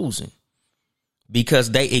up losing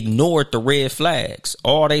because they ignored the red flags.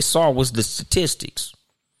 All they saw was the statistics.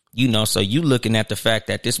 You know, so you looking at the fact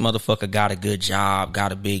that this motherfucker got a good job,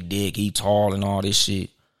 got a big dick, he tall and all this shit.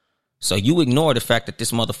 So you ignore the fact that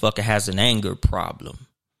this motherfucker has an anger problem.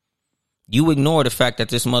 You ignore the fact that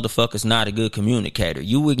this motherfucker's not a good communicator.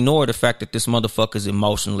 You ignore the fact that this motherfucker's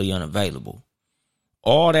emotionally unavailable.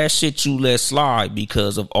 All that shit you let slide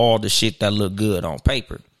because of all the shit that look good on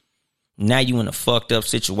paper. Now you in a fucked up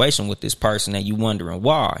situation with this person and you wondering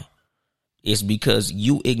why. It's because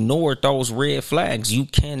you ignored those red flags. You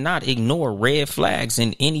cannot ignore red flags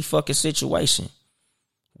in any fucking situation.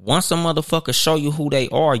 Once a motherfucker show you who they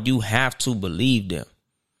are, you have to believe them.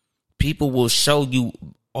 People will show you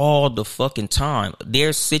all the fucking time.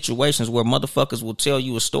 There's situations where motherfuckers will tell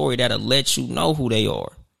you a story that'll let you know who they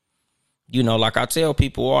are. You know, like I tell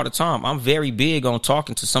people all the time, I'm very big on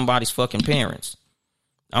talking to somebody's fucking parents.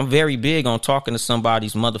 I'm very big on talking to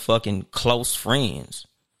somebody's motherfucking close friends.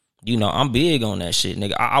 You know, I'm big on that shit,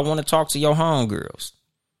 nigga. I want to talk to your homegirls.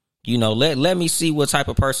 You know, let me see what type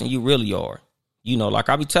of person you really are. You know, like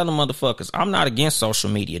I be telling motherfuckers, I'm not against social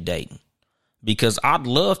media dating. Because I'd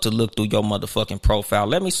love to look through your motherfucking profile.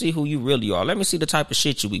 Let me see who you really are. Let me see the type of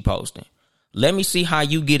shit you be posting. Let me see how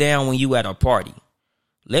you get down when you at a party.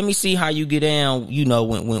 Let me see how you get down, you know,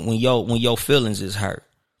 when your feelings is hurt.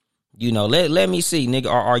 You know, let me see,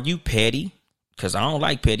 nigga, are you petty? Because I don't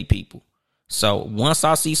like petty people. So once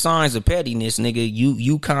I see signs of pettiness, nigga,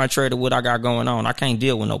 you contrary to what I got going on. I can't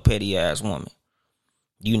deal with no petty ass woman.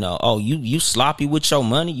 You know, oh, you sloppy with your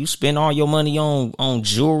money. You spend all your money on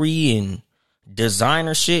jewelry and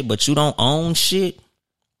designer shit, but you don't own shit.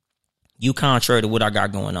 You contrary to what I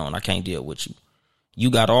got going on. I can't deal with you. You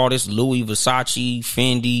got all this Louis, Versace,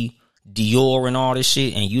 Fendi, Dior and all this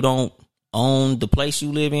shit, and you don't own the place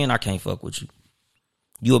you live in. I can't fuck with you.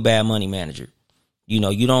 You a bad money manager. You know,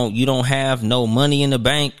 you don't have no money in the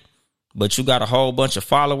bank, but you got a whole bunch of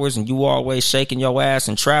followers and you always shaking your ass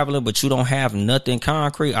and traveling, but you don't have nothing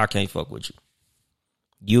concrete. I can't fuck with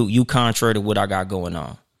you. You contrary to what I got going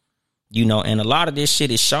on. You know, and a lot of this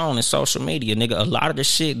shit is shown in social media, nigga. A lot of the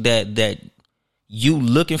shit that you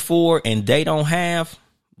looking for and they don't have,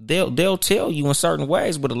 they'll tell you in certain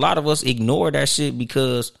ways, but a lot of us ignore that shit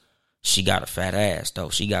because she got a fat ass, though.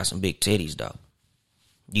 She got some big titties, though.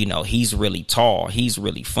 You know, he's really tall. He's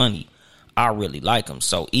really funny. I really like him.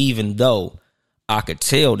 So even though I could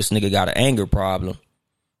tell this nigga got an anger problem,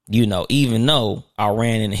 you know, even though I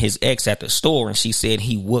ran into his ex at the store and she said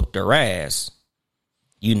he whooped her ass,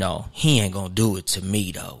 you know, he ain't gonna do it to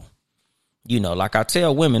me, though. You know, like I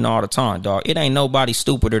tell women all the time, dog, it ain't nobody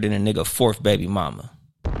stupider than a nigga fourth baby mama.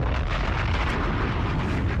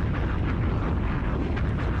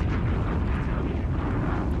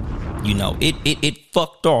 You know, it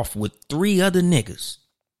fucked off with 3 other niggas.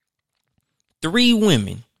 3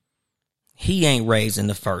 women. He ain't raising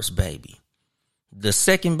the first baby. The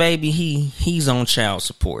second baby, he's on child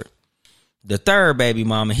support. The third baby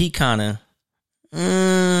mama, he kind of,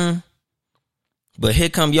 but here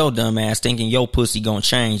come your dumb ass thinking your pussy gonna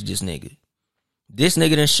change this nigga. This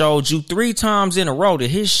nigga done showed you 3 times in a row that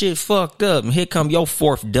his shit fucked up. And here come your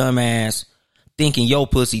 4th dumb ass thinking your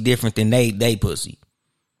pussy different than they pussy.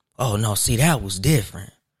 Oh no, see, that was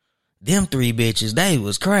different. Them 3 bitches, they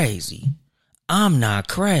was crazy. I'm not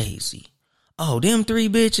crazy. Oh, them 3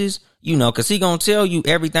 bitches, you know, cause he gonna tell you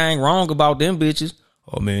everything wrong about them bitches.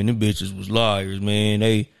 Oh man, them bitches was liars, man.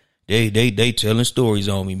 They telling stories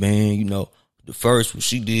on me, man. You know, the first one,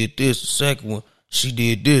 she did this. The second one, she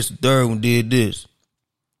did this. The third one did this.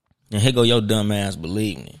 And here go your dumb ass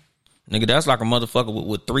believing it. Nigga, that's like a motherfucker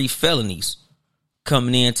with 3 felonies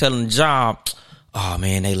coming in telling the job, oh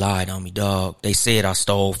man, they lied on me, dog. They said I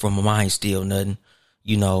stole from them. I ain't steal nothing.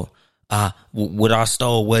 You know, what I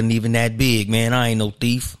stole wasn't even that big, man. I ain't no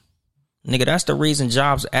thief. Nigga, that's the reason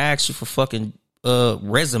jobs ask you for fucking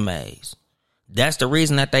resumes. That's the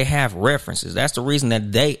reason that they have references. That's the reason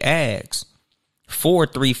that they ask for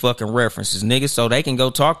 3 fucking references, nigga, so they can go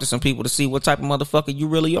talk to some people to see what type of motherfucker you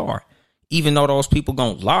really are. Even though those people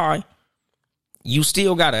gonna lie, you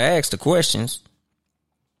still gotta ask the questions.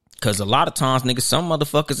 Cause a lot of times, nigga, some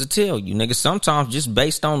motherfuckers will tell you, nigga, sometimes just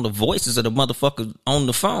based on the voices of the motherfuckers on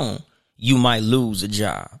the phone, you might lose a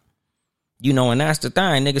job. You know, and that's the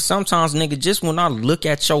thing, nigga. Sometimes, nigga, just when I look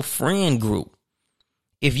at your friend group,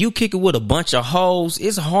 if you kick it with a bunch of hoes,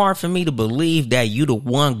 it's hard for me to believe that you the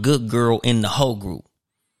one good girl in the whole group.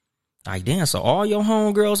 Like, damn, so all your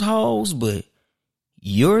homegirls hoes, but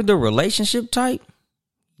you're the relationship type?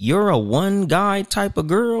 You're a one guy type of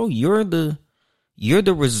girl? You're the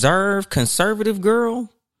reserved conservative girl?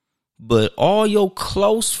 But all your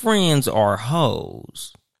close friends are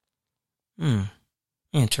hoes.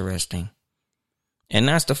 Interesting. And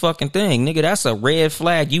that's the fucking thing, nigga. That's a red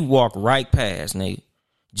flag you walk right past, nigga.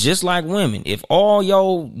 Just like women. If all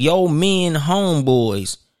your men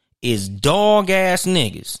homeboys is dog ass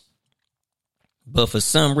niggas, but for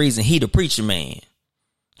some reason he the preacher man.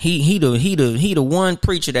 He the one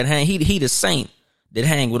preacher that hang, he the saint that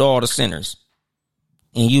hang with all the sinners.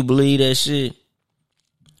 And you believe that shit?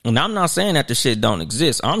 And I'm not saying that the shit don't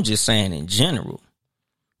exist. I'm just saying in general.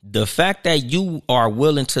 The fact that you are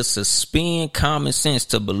willing to suspend common sense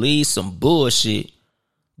to believe some bullshit,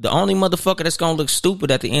 the only motherfucker that's gonna look stupid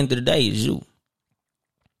at the end of the day is you.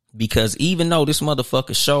 Because even though this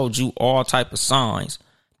motherfucker showed you all type of signs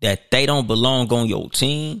that they don't belong on your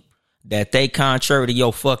team, that they contrary to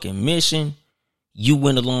your fucking mission, you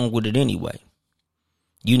went along with it anyway.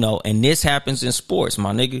 You know, and this happens in sports,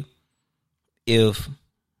 my nigga. If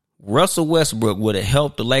Russell Westbrook would have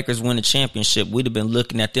helped the Lakers win the championship, we'd have been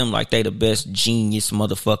looking at them like they the best genius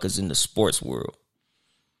motherfuckers in the sports world.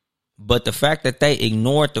 But the fact that they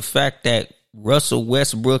ignored the fact that Russell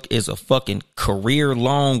Westbrook is a fucking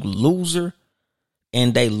career-long loser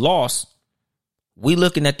and they lost, we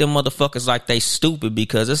looking at them motherfuckers like they stupid,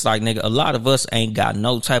 because it's like, nigga, a lot of us ain't got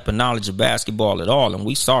no type of knowledge of basketball at all, and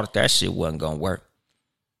we saw that shit wasn't gonna work.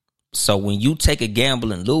 So when you take a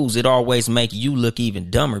gamble and lose, it always make you look even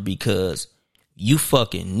dumber because you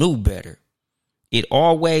fucking knew better. It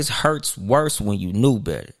always hurts worse when you knew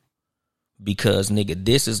better. Because, nigga,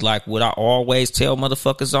 this is like what I always tell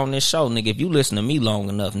motherfuckers on this show. Nigga, if you listen to me long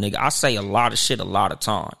enough, nigga, I say a lot of shit a lot of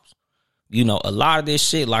times. You know, a lot of this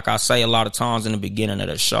shit, like I say a lot of times in the beginning of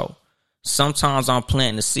the show. Sometimes I'm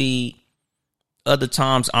planting the seed. Other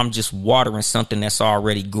times I'm just watering something that's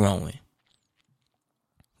already growing.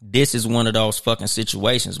 This is one of those fucking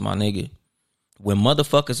situations, my nigga. When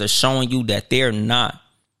motherfuckers are showing you that they're not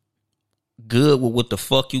good with what the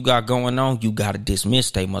fuck you got going on, you gotta dismiss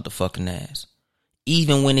they motherfucking ass.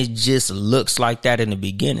 Even when it just looks like that in the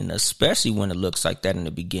beginning, especially when it looks like that in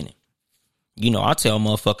the beginning. You know, I tell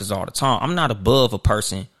motherfuckers all the time, I'm not above a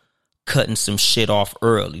person cutting some shit off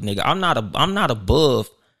early, nigga. I'm not above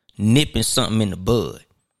nipping something in the bud.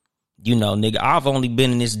 You know, nigga, I've only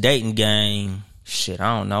been in this dating game, shit,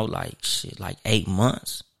 I don't know, like 8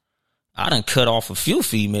 months. I done cut off a few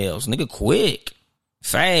females, nigga, quick,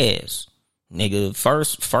 fast. Nigga,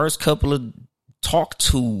 first couple of talk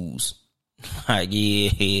tos. Like,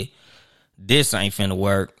 yeah, this ain't finna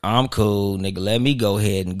work. I'm cool, nigga. Let me go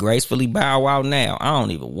ahead and gracefully bow out now. I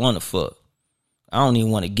don't even want to fuck. I don't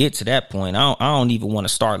even want to get to that point. I don't even want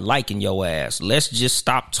to start liking your ass. Let's just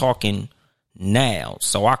stop talking now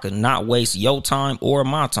so I could not waste your time or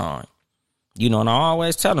my time. You know, and I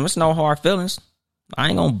always tell them, it's no hard feelings. I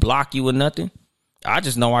ain't gonna block you or nothing. I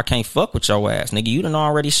just know I can't fuck with your ass. Nigga, you done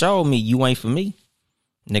already showed me you ain't for me.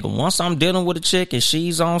 Nigga, once I'm dealing with a chick and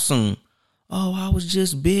she's on some, oh, I was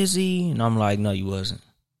just busy. And I'm like, no, you wasn't.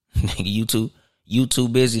 Nigga, you too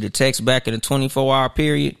busy to text back in a 24-hour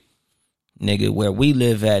period. Nigga, where we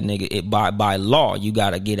live at, nigga, by law, you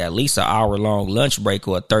got to get at least an hour-long lunch break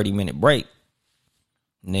or a 30-minute break.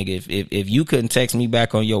 Nigga, if you couldn't text me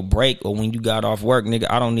back on your break or when you got off work, nigga,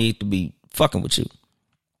 I don't need to be fucking with you.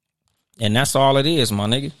 And that's all it is, my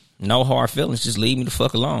nigga. No hard feelings. Just leave me the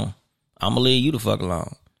fuck alone. I'm gonna leave you the fuck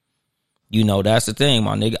alone. You know, that's the thing,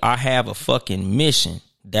 my nigga. I have a fucking mission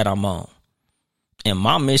that I'm on. And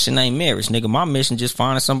my mission ain't marriage, nigga. My mission just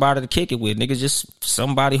finding somebody to kick it with, nigga. Just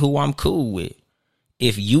somebody who I'm cool with.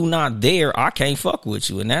 If you not there, I can't fuck with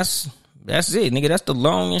you. And that's it, nigga. That's the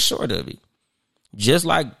long and short of it. Just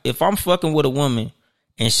like if I'm fucking with a woman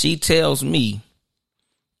and she tells me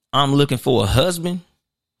I'm looking for a husband,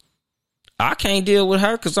 I can't deal with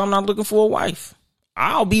her because I'm not looking for a wife.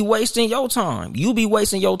 I'll be wasting your time. You be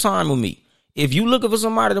wasting your time with me. If you looking for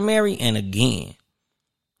somebody to marry, and again,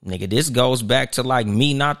 nigga, this goes back to like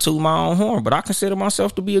me not to my own horn, but I consider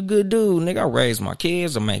myself to be a good dude. Nigga, I raise my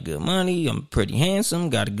kids. I make good money. I'm pretty handsome.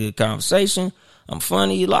 Got a good conversation. I'm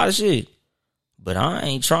funny. A lot of shit. But I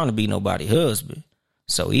ain't trying to be nobody husband.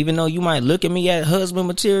 So even though you might look at me at husband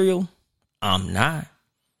material, I'm not.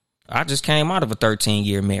 I just came out of a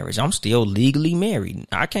 13-year marriage. I'm still legally married.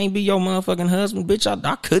 I can't be your motherfucking husband, bitch.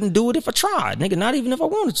 I couldn't do it if I tried, nigga. Not even if I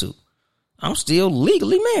wanted to. I'm still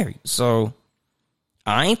legally married. So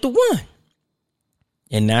I ain't the one.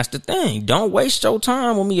 And that's the thing. Don't waste your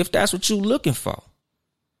time with me if that's what you looking for.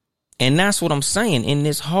 And that's what I'm saying in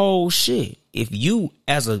this whole shit. If you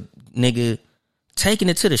as a nigga, taking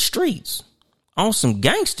it to the streets on some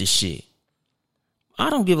gangster shit. I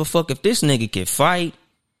don't give a fuck if this nigga can fight.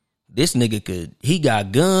 This nigga he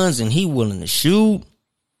got guns and he willing to shoot.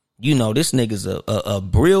 You know, this nigga's a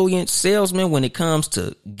brilliant salesman when it comes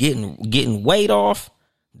to getting weight off.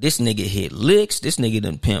 This nigga hit licks. This nigga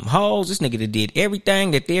done pimp hoes. This nigga done did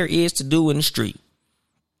everything that there is to do in the street.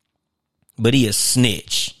 But he a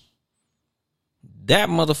snitch. That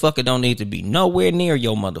motherfucker don't need to be nowhere near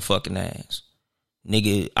your motherfucking ass.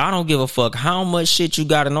 Nigga, I don't give a fuck how much shit you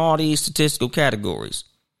got in all these statistical categories.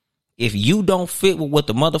 If you don't fit with what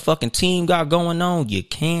the motherfucking team got going on, you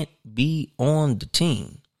can't be on the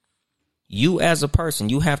team. You as a person,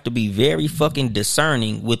 you have to be very fucking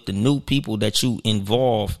discerning with the new people that you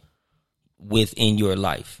involve with in your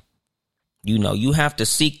life. You know, you have to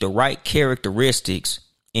seek the right characteristics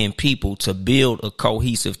in people to build a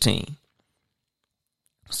cohesive team.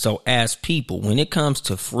 So as people, when it comes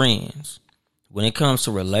to friends, when it comes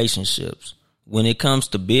to relationships, when it comes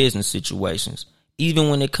to business situations, even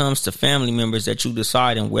when it comes to family members that you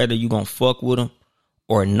decide on whether you're going to fuck with them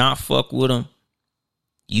or not fuck with them,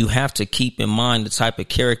 you have to keep in mind the type of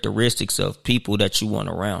characteristics of people that you want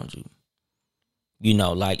around you. You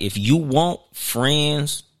know, like if you want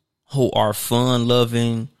friends who are fun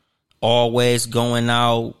loving, always going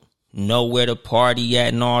out, know where to party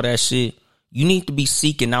at and all that shit, you need to be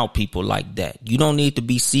seeking out people like that. You don't need to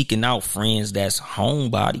be seeking out friends that's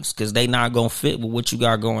homebodies because they not going to fit with what you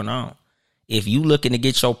got going on. If you looking to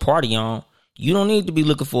get your party on, you don't need to be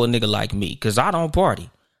looking for a nigga like me because I don't party.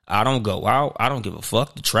 I don't go out. I don't give a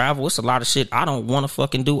fuck to travel. It's a lot of shit I don't want to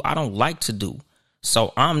fucking do. I don't like to do.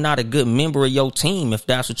 So I'm not a good member of your team if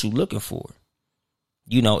that's what you're looking for.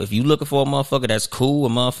 You know, if you looking for a motherfucker that's cool, a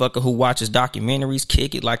motherfucker who watches documentaries,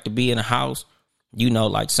 kick it, like to be in a house, you know,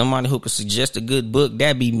 like somebody who could suggest a good book,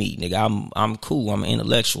 that be me, nigga. I'm cool. I'm an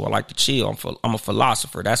intellectual. I like to chill. I'm a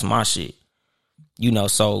philosopher. That's my shit. You know,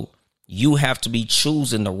 so you have to be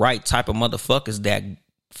choosing the right type of motherfuckers that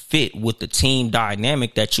fit with the team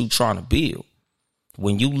dynamic that you trying to build.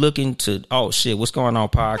 When you looking to, oh shit, what's going on,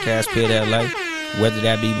 Podcast Pit LA? Whether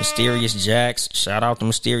that be Mysterious Jax, shout out to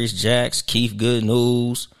Mysterious Jax, Keith Good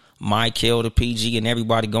News, Mike Hill, the PG, and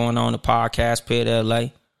everybody going on the Podcast Pit LA.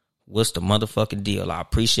 What's the motherfucking deal? I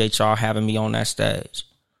appreciate y'all having me on that stage.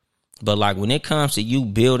 But like when it comes to you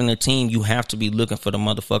building a team, you have to be looking for the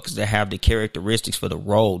motherfuckers that have the characteristics for the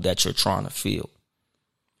role that you're trying to fill.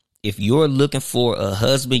 If you're looking for a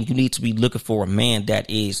husband, you need to be looking for a man that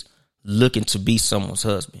is looking to be someone's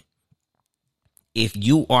husband. If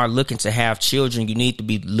you are looking to have children, you need to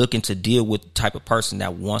be looking to deal with the type of person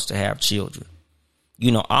that wants to have children.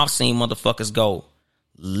 You know, I've seen motherfuckers go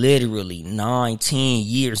literally 19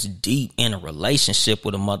 years deep in a relationship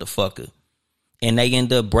with a motherfucker, and they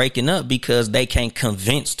end up breaking up because they can't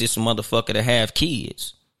convince this motherfucker to have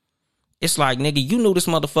kids. It's like, nigga, you knew this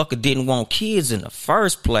motherfucker didn't want kids in the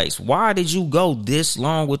first place. Why did you go this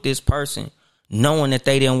long with this person knowing that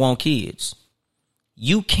they didn't want kids?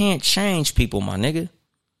 You can't change people, my nigga.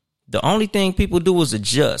 The only thing people do is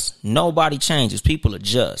adjust. Nobody changes. People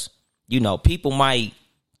adjust. You know, people might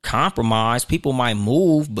compromise. People might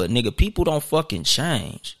move, but nigga, people don't fucking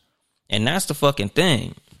change. And that's the fucking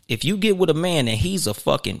thing. If you get with a man and he's a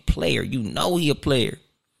fucking player, you know he a player.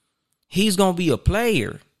 He's gonna be a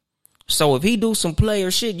player. So if he do some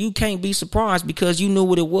player shit, you can't be surprised because you knew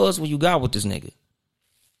what it was when you got with this nigga.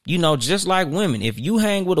 You know, just like women, if you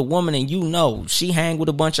hang with a woman and you know she hang with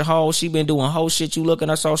a bunch of hoes, she been doing hoe shit, you look at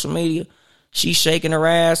her social media, she shaking her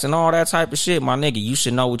ass and all that type of shit, my nigga, you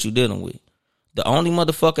should know what you dealing with. The only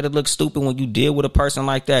motherfucker that looks stupid when you deal with a person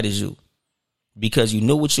like that is you. Because you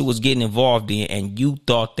knew what you was getting involved in and you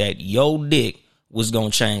thought that your dick was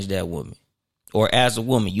going to change that woman. Or as a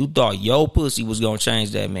woman, you thought your pussy was going to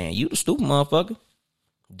change that man. You the stupid motherfucker.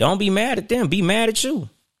 Don't be mad at them. Be mad at you.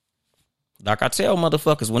 Like I tell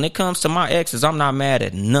motherfuckers, when it comes to my exes, I'm not mad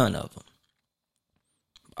at none of them.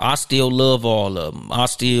 I still love all of them. I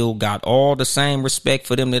still got all the same respect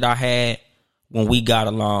for them that I had when we got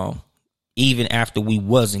along, even after we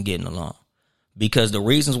wasn't getting along. Because the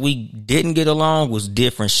reasons we didn't get along was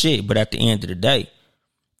different shit. But at the end of the day,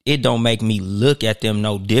 it don't make me look at them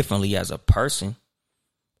no differently as a person.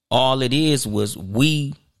 All it is was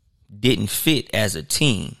we didn't fit as a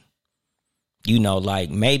team. You know, like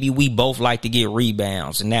maybe we both like to get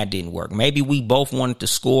rebounds and that didn't work. Maybe we both wanted to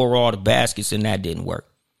score all the baskets and that didn't work.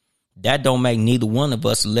 That don't make neither one of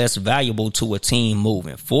us less valuable to a team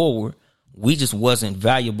moving forward. We just wasn't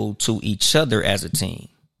valuable to each other as a team.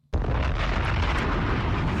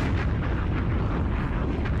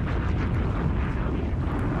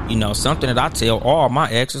 You know, something that I tell all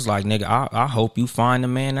my exes, like, nigga, I hope you find a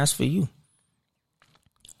man that's for you.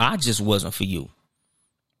 I just wasn't for you.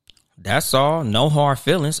 That's all. No hard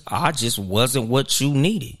feelings. I just wasn't what you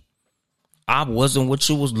needed. I wasn't what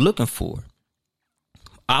you was looking for.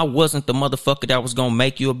 I wasn't the motherfucker that was going to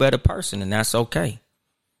make you a better person, and that's okay.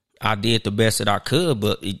 I did the best that I could,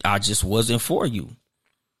 but I just wasn't for you.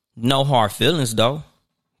 No hard feelings, though.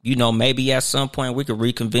 You know, maybe at some point we could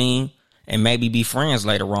reconvene and maybe be friends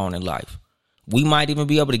later on in life. We might even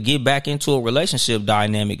be able to get back into a relationship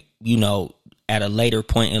dynamic, you know, at a later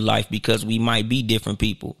point in life, because we might be different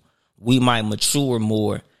people. We might mature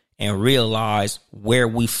more and realize where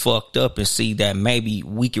we fucked up and see that maybe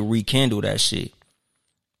we can rekindle that shit.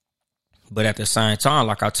 But at the same time,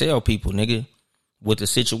 like I tell people, nigga, with the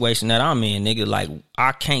situation that I'm in, nigga, like,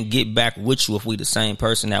 I can't get back with you if we the same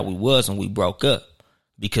person that we was when we broke up.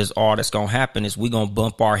 Because all that's going to happen is we going to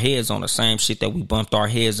bump our heads on the same shit that we bumped our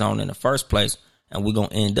heads on in the first place. And we going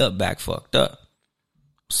to end up back fucked up.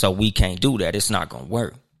 So we can't do that. It's not going to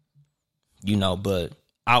work. You know, but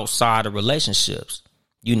outside of relationships,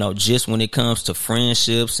 you know, just when it comes to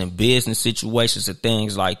friendships and business situations and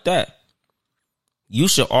things like that, you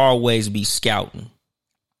should always be scouting.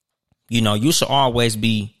 You know, you should always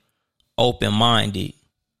be open-minded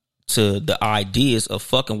to the ideas of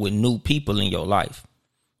fucking with new people in your life.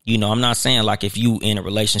 You know, I'm not saying like if you in a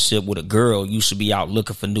relationship with a girl, you should be out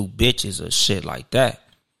looking for new bitches or shit like that.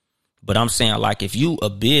 But I'm saying like if you a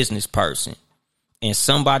business person and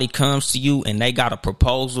somebody comes to you and they got a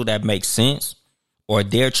proposal that makes sense, or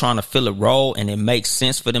they're trying to fill a role and it makes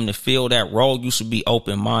sense for them to fill that role, you should be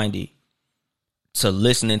open-minded to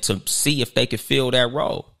listening to see if they can fill that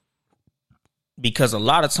role. Because a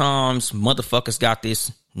lot of times motherfuckers got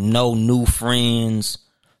this no new friends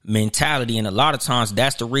mentality, and a lot of times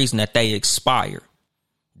that's the reason that they expire.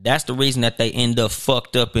 That's the reason that they end up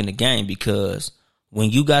fucked up in the game, because when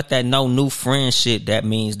you got that no new friend shit, that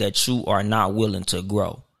means that you are not willing to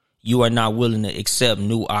grow. You are not willing to accept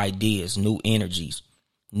new ideas, new energies,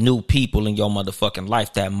 new people in your motherfucking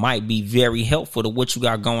life that might be very helpful to what you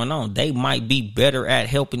got going on. They might be better at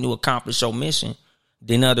helping you accomplish your mission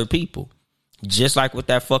than other people. Just like with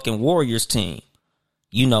that fucking Warriors team.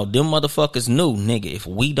 You know, them motherfuckers knew, nigga, if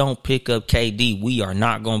we don't pick up KD, we are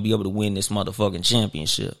not going to be able to win this motherfucking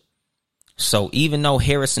championship. So even though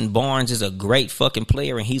Harrison Barnes is a great fucking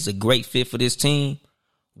player and he's a great fit for this team,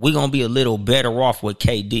 we're going to be a little better off with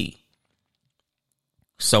KD.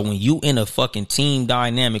 So when you in a fucking team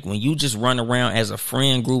dynamic, when you just run around as a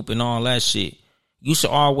friend group and all that shit, you should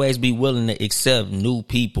always be willing to accept new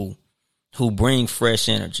people who bring fresh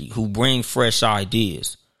energy, who bring fresh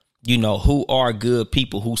ideas. You know, who are good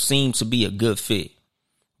people, who seem to be a good fit.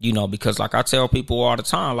 You know, because like I tell people all the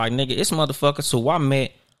time, like, nigga, it's motherfuckers who I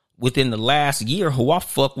met within the last year who I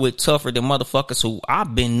fuck with tougher than motherfuckers who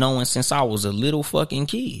I've been knowing since I was a little fucking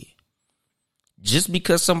kid. Just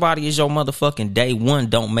because somebody is your motherfucking day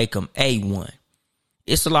one don't make them A1.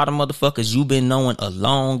 It's a lot of motherfuckers you been knowing a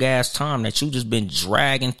long ass time that you just been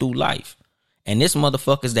dragging through life. And this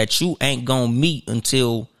motherfuckers that you ain't gonna meet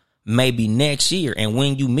until maybe next year. And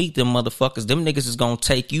when you meet them motherfuckers, them niggas is going to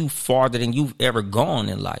take you farther than you've ever gone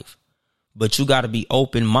in life. But you got to be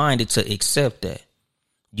open-minded to accept that.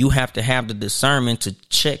 You have to have the discernment to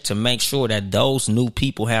check to make sure that those new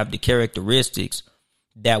people have the characteristics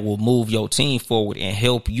that will move your team forward and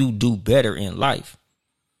help you do better in life.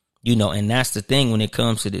 You know, and that's the thing when it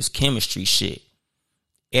comes to this chemistry shit.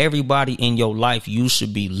 Everybody in your life you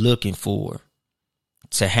should be looking for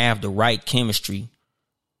to have the right chemistry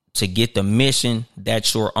to get the mission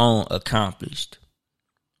that you're on accomplished.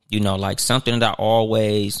 You know, like something that I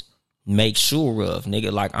always make sure of,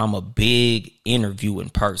 nigga, like I'm a big interviewing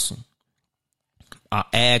person. I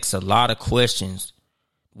ask a lot of questions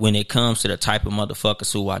when it comes to the type of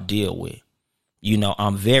motherfuckers who I deal with. You know,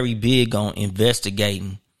 I'm very big on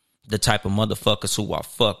investigating the type of motherfuckers who I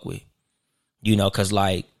fuck with. You know, because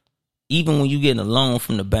like, even when you get a loan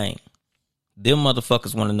from the bank, them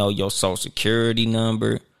motherfuckers want to know your social security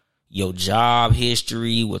number, your job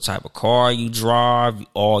history, what type of car you drive,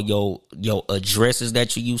 all your addresses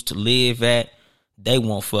that you used to live at. They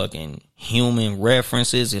want fucking human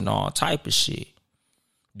references and all type of shit.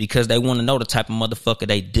 Because they want to know the type of motherfucker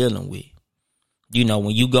they dealing with. You know,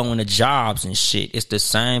 when you go into jobs and shit, it's the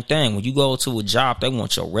same thing. When you go to a job, they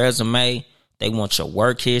want your resume. They want your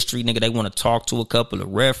work history, nigga. They want to talk to a couple of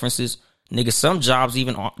references. Nigga, some jobs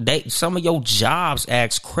even, some of your jobs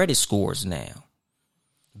ask credit scores now.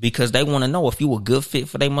 Because they want to know if you a good fit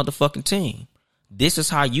for their motherfucking team. This is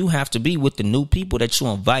how you have to be with the new people that you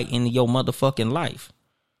invite into your motherfucking life.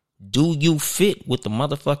 Do you fit with the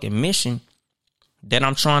motherfucking mission that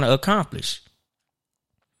I'm trying to accomplish.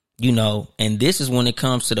 You know, and this is when it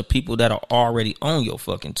comes to the people that are already on your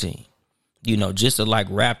fucking team. You know, just to like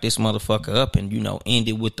wrap this motherfucker up and, you know, end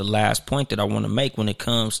it with the last point that I want to make when it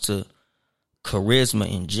comes to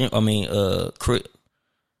charisma and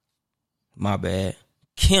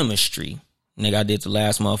chemistry. Nigga, I did the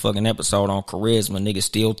last motherfucking episode on charisma. Nigga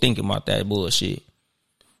still thinking about that bullshit.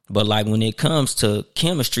 But like when it comes to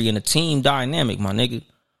chemistry and a team dynamic, my nigga,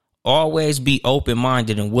 always be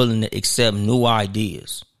open-minded and willing to accept new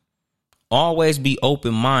ideas. Always be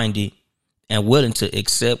open-minded and willing to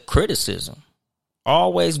accept criticism.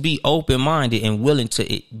 Always be open-minded and willing to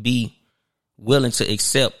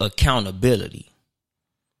accept accountability.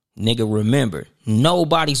 Nigga, remember,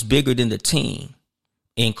 nobody's bigger than the team,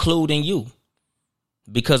 including you.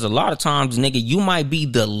 Because a lot of times, nigga, you might be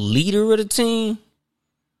the leader of the team,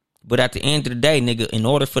 but at the end of the day, nigga, in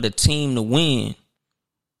order for the team to win,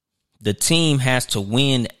 the team has to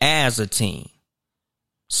win as a team.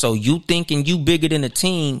 So you thinking you bigger than the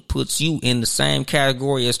team puts you in the same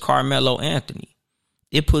category as Carmelo Anthony.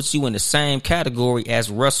 It puts you in the same category as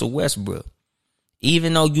Russell Westbrook.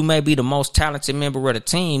 Even though you may be the most talented member of the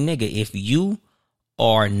team, nigga, if you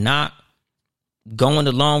are not going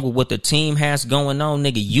along with what the team has going on,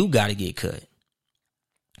 nigga, you got to get cut.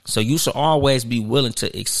 So you should always be willing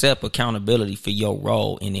to accept accountability for your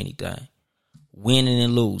role in anything, winning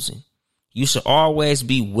and losing. You should always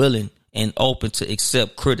be willing and open to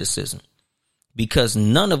accept criticism, because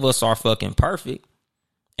none of us are fucking perfect.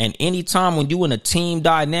 And anytime when you in a team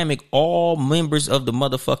dynamic, all members of the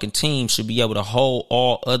motherfucking team should be able to hold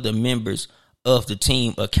all other members of the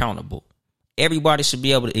team accountable. Everybody should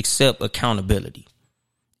be able to accept accountability.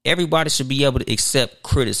 Everybody should be able to accept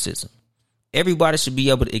criticism. Everybody should be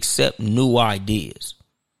able to accept new ideas,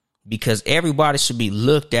 because everybody should be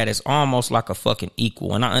looked at as almost like a fucking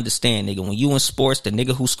equal. And I understand, nigga, when you in sports, the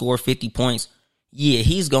nigga who scored 50 points, yeah,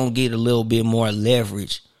 he's going to get a little bit more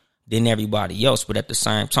leverage than everybody else. But at the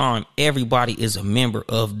same time, everybody is a member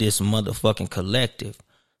of this motherfucking collective.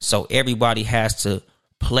 So everybody has to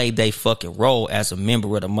play their fucking role as a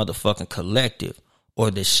member of the motherfucking collective,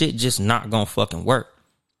 or the shit just not going to fucking work.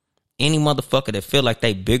 Any motherfucker that feel like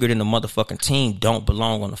they bigger than the motherfucking team don't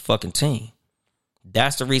belong on the fucking team.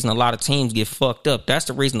 That's the reason a lot of teams get fucked up. That's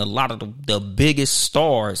the reason a lot of the biggest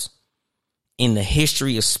stars in the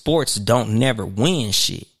history of sports don't never win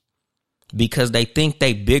shit, because they think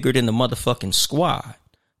they bigger than the motherfucking squad.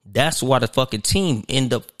 That's why the fucking team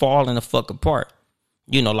end up falling the fuck apart.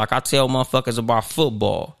 You know, like I tell motherfuckers about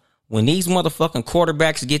football, when these motherfucking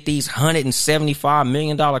quarterbacks get these $175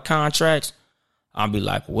 million contracts, I'll be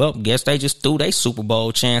like, well, guess they just threw their Super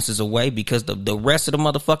Bowl chances away, because the rest of the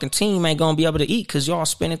motherfucking team ain't gonna be able to eat because y'all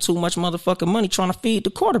spending too much motherfucking money trying to feed the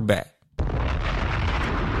quarterback.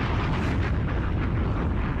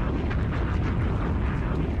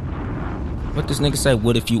 What this nigga say?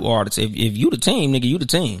 What if you are the team? If you the team, nigga, you the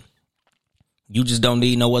team. You just don't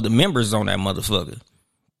need no other members on that motherfucker.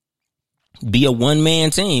 Be a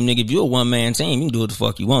one-man team, nigga. If you a one-man team, you can do what the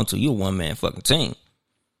fuck you want to. You a one-man fucking team.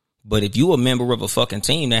 But if you a member of a fucking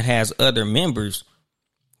team that has other members,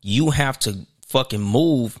 you have to fucking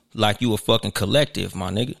move like you a fucking collective,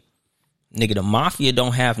 my nigga. Nigga, the mafia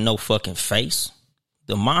don't have no fucking face.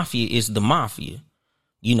 The mafia is the mafia.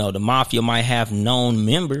 You know, the mafia might have known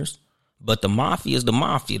members, but the mafia is the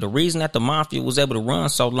mafia. The reason that the mafia was able to run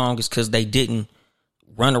so long is because they didn't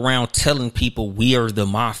run around telling people we are the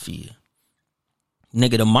mafia.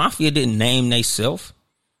 Nigga, the mafia didn't name theyself.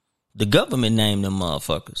 The government named them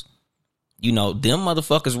motherfuckers. You know, them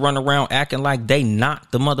motherfuckers run around acting like they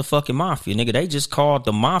not the motherfucking mafia. Nigga, they just called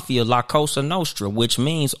the mafia La Cosa Nostra, which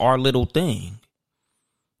means our little thing.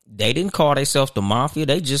 They didn't call themselves the mafia.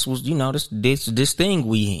 They just was, you know, this thing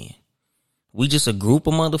we in. We just a group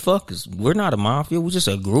of motherfuckers. We're not a mafia. We're just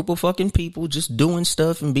a group of fucking people just doing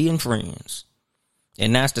stuff and being friends.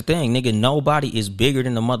 And that's the thing, nigga. Nobody is bigger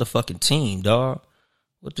than the motherfucking team, dog.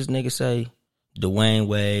 What this nigga say? Dwayne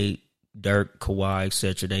Wade, Dirk, Kawhi,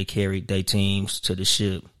 etc. They carried their teams to the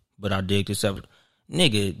ship. But I dig this episode.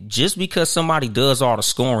 Nigga, just because somebody does all the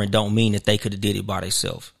scoring don't mean that they could have did it by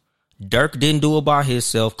themselves. Dirk didn't do it by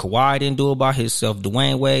himself. Kawhi didn't do it by himself.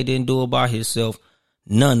 Dwayne Wade didn't do it by himself.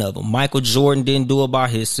 None of them. Michael Jordan didn't do it by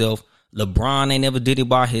himself. LeBron ain't never did it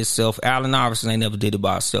by himself. Allen Iverson ain't never did it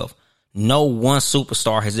by himself. No one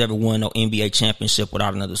superstar has ever won no NBA championship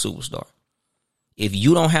without another superstar. If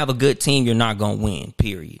you don't have a good team, you're not going to win,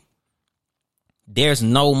 period. There's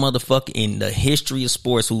no motherfucker in the history of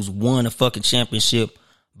sports who's won a fucking championship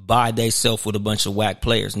by theyself with a bunch of whack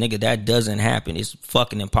players. Nigga, that doesn't happen. It's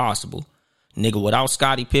fucking impossible. Nigga, without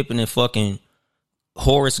Scottie Pippen and fucking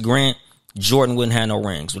Horace Grant Jordan wouldn't have no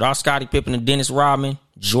rings. Without Scottie Pippen and Dennis Rodman,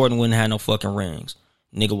 Jordan wouldn't have no fucking rings.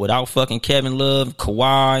 Nigga, without fucking Kevin Love,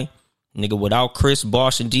 Kawhi, nigga, without Chris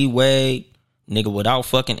Bosh and D Wade, nigga, without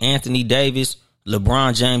fucking Anthony Davis,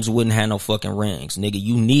 LeBron James wouldn't have no fucking rings. Nigga,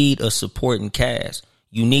 you need a supporting cast.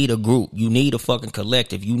 You need a group. You need a fucking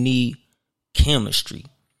collective. You need chemistry.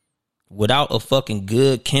 Without a fucking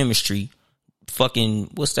good chemistry,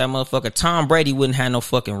 fucking, what's that motherfucker? Tom Brady wouldn't have no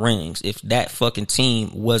fucking rings if that fucking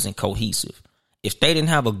team wasn't cohesive. If they didn't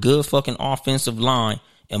have a good fucking offensive line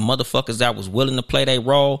and motherfuckers that was willing to play their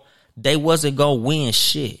role, they wasn't gonna win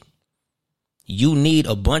shit. You need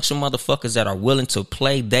a bunch of motherfuckers that are willing to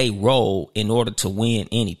play their role in order to win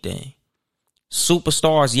anything.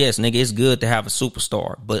 Superstars, yes, nigga, it's good to have a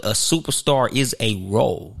superstar, but a superstar is a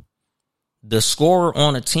role. The scorer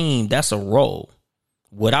on a team, that's a role.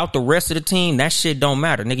 Without the rest of the team, that shit don't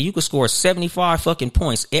matter. Nigga, you could score 75 fucking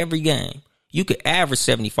points every game. You could average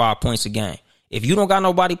 75 points a game. If you don't got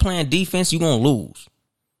nobody playing defense, you gonna lose.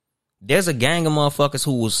 There's a gang of motherfuckers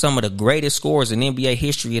who was some of the greatest scorers in NBA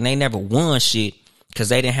history and they never won shit because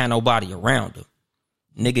they didn't have nobody around them.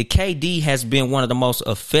 Nigga, KD has been one of the most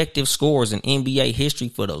effective scorers in NBA history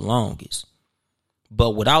for the longest.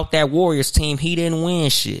 But without that Warriors team, he didn't win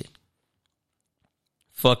shit.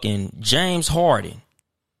 Fucking James Harden,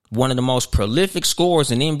 one of the most prolific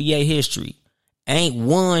scorers in NBA history, ain't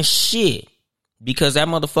won shit because that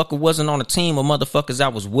motherfucker wasn't on a team of motherfuckers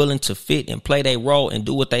that was willing to fit and play their role and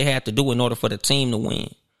do what they had to do in order for the team to win.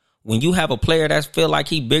 When you have a player that feel like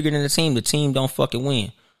he bigger than the team don't fucking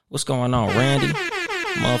win. What's going on, Randy?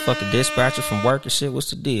 Motherfucker dispatcher from work and shit. What's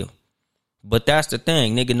the deal? But that's the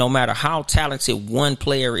thing, nigga. No matter how talented one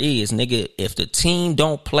player is, nigga, if the team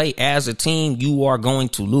don't play as a team, you are going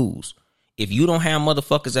to lose. If you don't have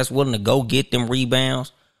motherfuckers that's willing to go get them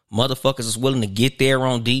rebounds, motherfuckers is willing to get there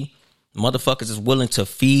on D, motherfuckers is willing to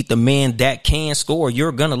feed the man that can score,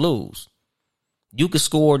 you're gonna lose. You could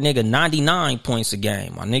score, nigga, 99 points a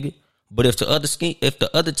game, my nigga. But if the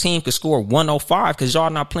other team could score 105 because y'all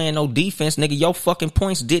not playing no defense, nigga, your fucking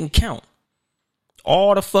points didn't count.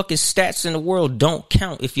 All the fucking stats in the world don't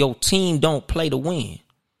count if your team don't play to win.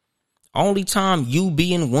 Only time you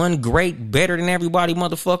being one great better than everybody,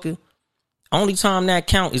 motherfucker, only time that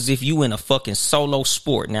count is if you in a fucking solo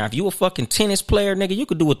sport. Now, if you a fucking tennis player, nigga, you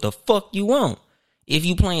could do what the fuck you want. If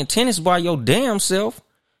you playing tennis by your damn self,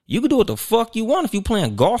 you could do what the fuck you want if you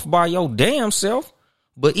playing golf by your damn self.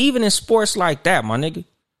 But even in sports like that, my nigga,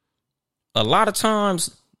 a lot of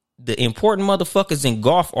times the important motherfuckers in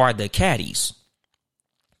golf are the caddies.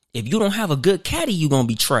 If you don't have a good caddy, you gonna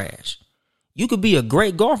be trash. You could be a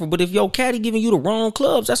great golfer, but if your caddy giving you the wrong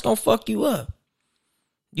clubs, that's gonna fuck you up.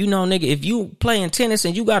 You know, nigga, if you playing tennis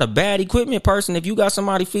and you got a bad equipment person, if you got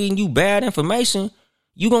somebody feeding you bad information,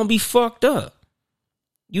 you gonna be fucked up.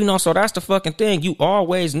 You know, so that's the fucking thing. You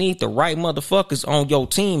always need the right motherfuckers on your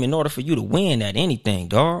team in order for you to win at anything,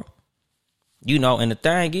 dog. You know, and the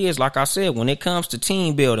thing is, like I said, when it comes to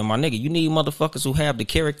team building, my nigga, you need motherfuckers who have the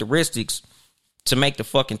characteristics to make the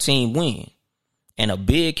fucking team win. And a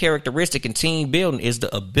big characteristic in team building is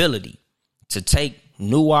the ability to take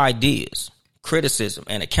new ideas, criticism,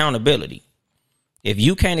 and accountability. If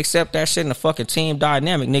you can't accept that shit in the fucking team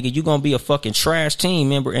dynamic, nigga, you gonna be a fucking trash team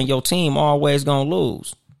member and your team always gonna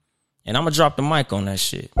lose. And I'm gonna drop the mic on that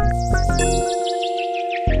shit.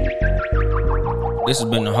 This has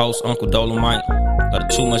been the host, Uncle Dolomite, of the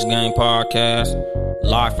Too Much Game podcast,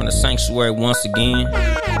 live from the sanctuary once again.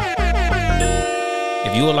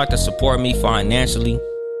 If you would like to support me financially,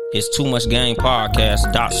 it's Too Much Game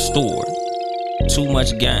Podcast.store. Too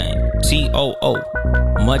Much Game, TOO,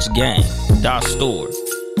 Much Game.store.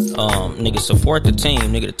 Nigga, support the team,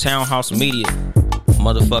 nigga, the Townhouse Media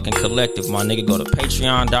motherfucking collective, my nigga. Go to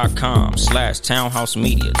patreon.com/Townhouse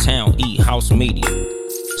Media, Town E House Media.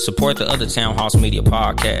 Support the other Townhouse Media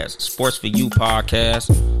podcasts, Sports for You podcast,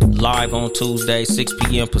 live on Tuesday, 6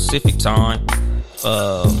 p.m. Pacific time,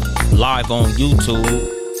 live on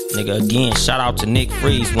YouTube. Nigga, again, shout out to Nick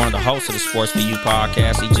Freeze, one of the hosts of the Sports for You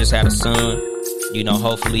podcast. He just had a son. You know,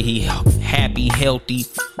 hopefully he happy, healthy,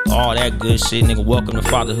 all that good shit. Nigga, welcome to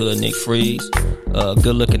fatherhood, Nick Freeze.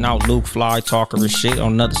 Good looking out, Luke Fly talker and shit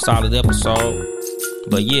on another solid episode.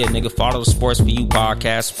 But yeah, nigga, follow the Sports for You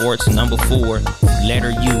podcast, Sports number 4,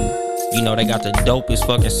 letter U. You know, they got the dopest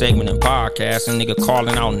fucking segment in podcasting, nigga,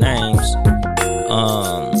 calling out names.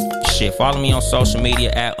 Shit, follow me on social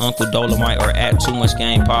media at Uncle Dolomite or at Too Much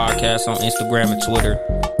Game Podcast on Instagram and Twitter.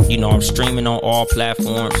 You know, I'm streaming on all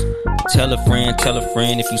platforms. Tell a friend.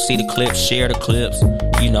 If you see the clips, share the clips.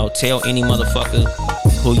 You know, tell any motherfucker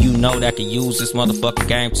who you know that could use this motherfucking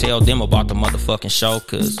game. Tell them about the motherfucking show,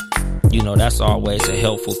 cause You know, that's always a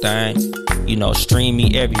helpful thing. You know, stream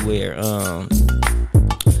me everywhere. I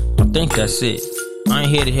think that's it. I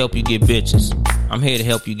ain't here to help you get bitches. I'm here to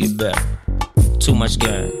help you get better. Too much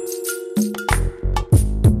game.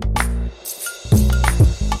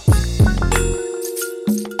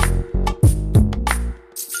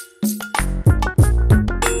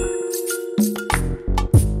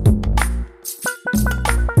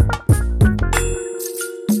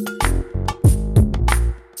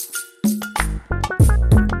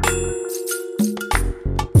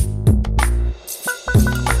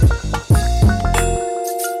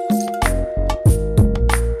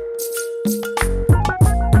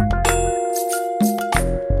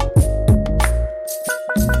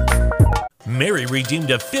 Mary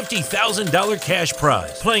redeemed a $50,000 cash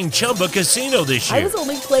prize playing Chumba Casino this year. I was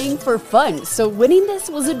only playing for fun, so winning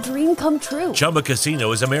this was a dream come true. Chumba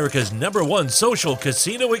Casino is America's #1 social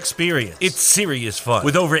casino experience. It's serious fun.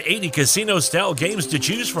 With over 80 casino-style games to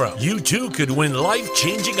choose from, you too could win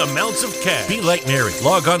life-changing amounts of cash. Be like Mary.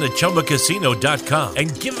 Log on to ChumbaCasino.com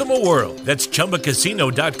and give them a whirl. That's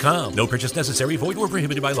ChumbaCasino.com. No purchase necessary. Void or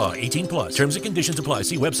prohibited by law. 18+. Terms and conditions apply.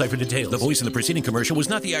 See website for details. The voice in the preceding commercial was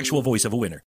not the actual voice of a winner.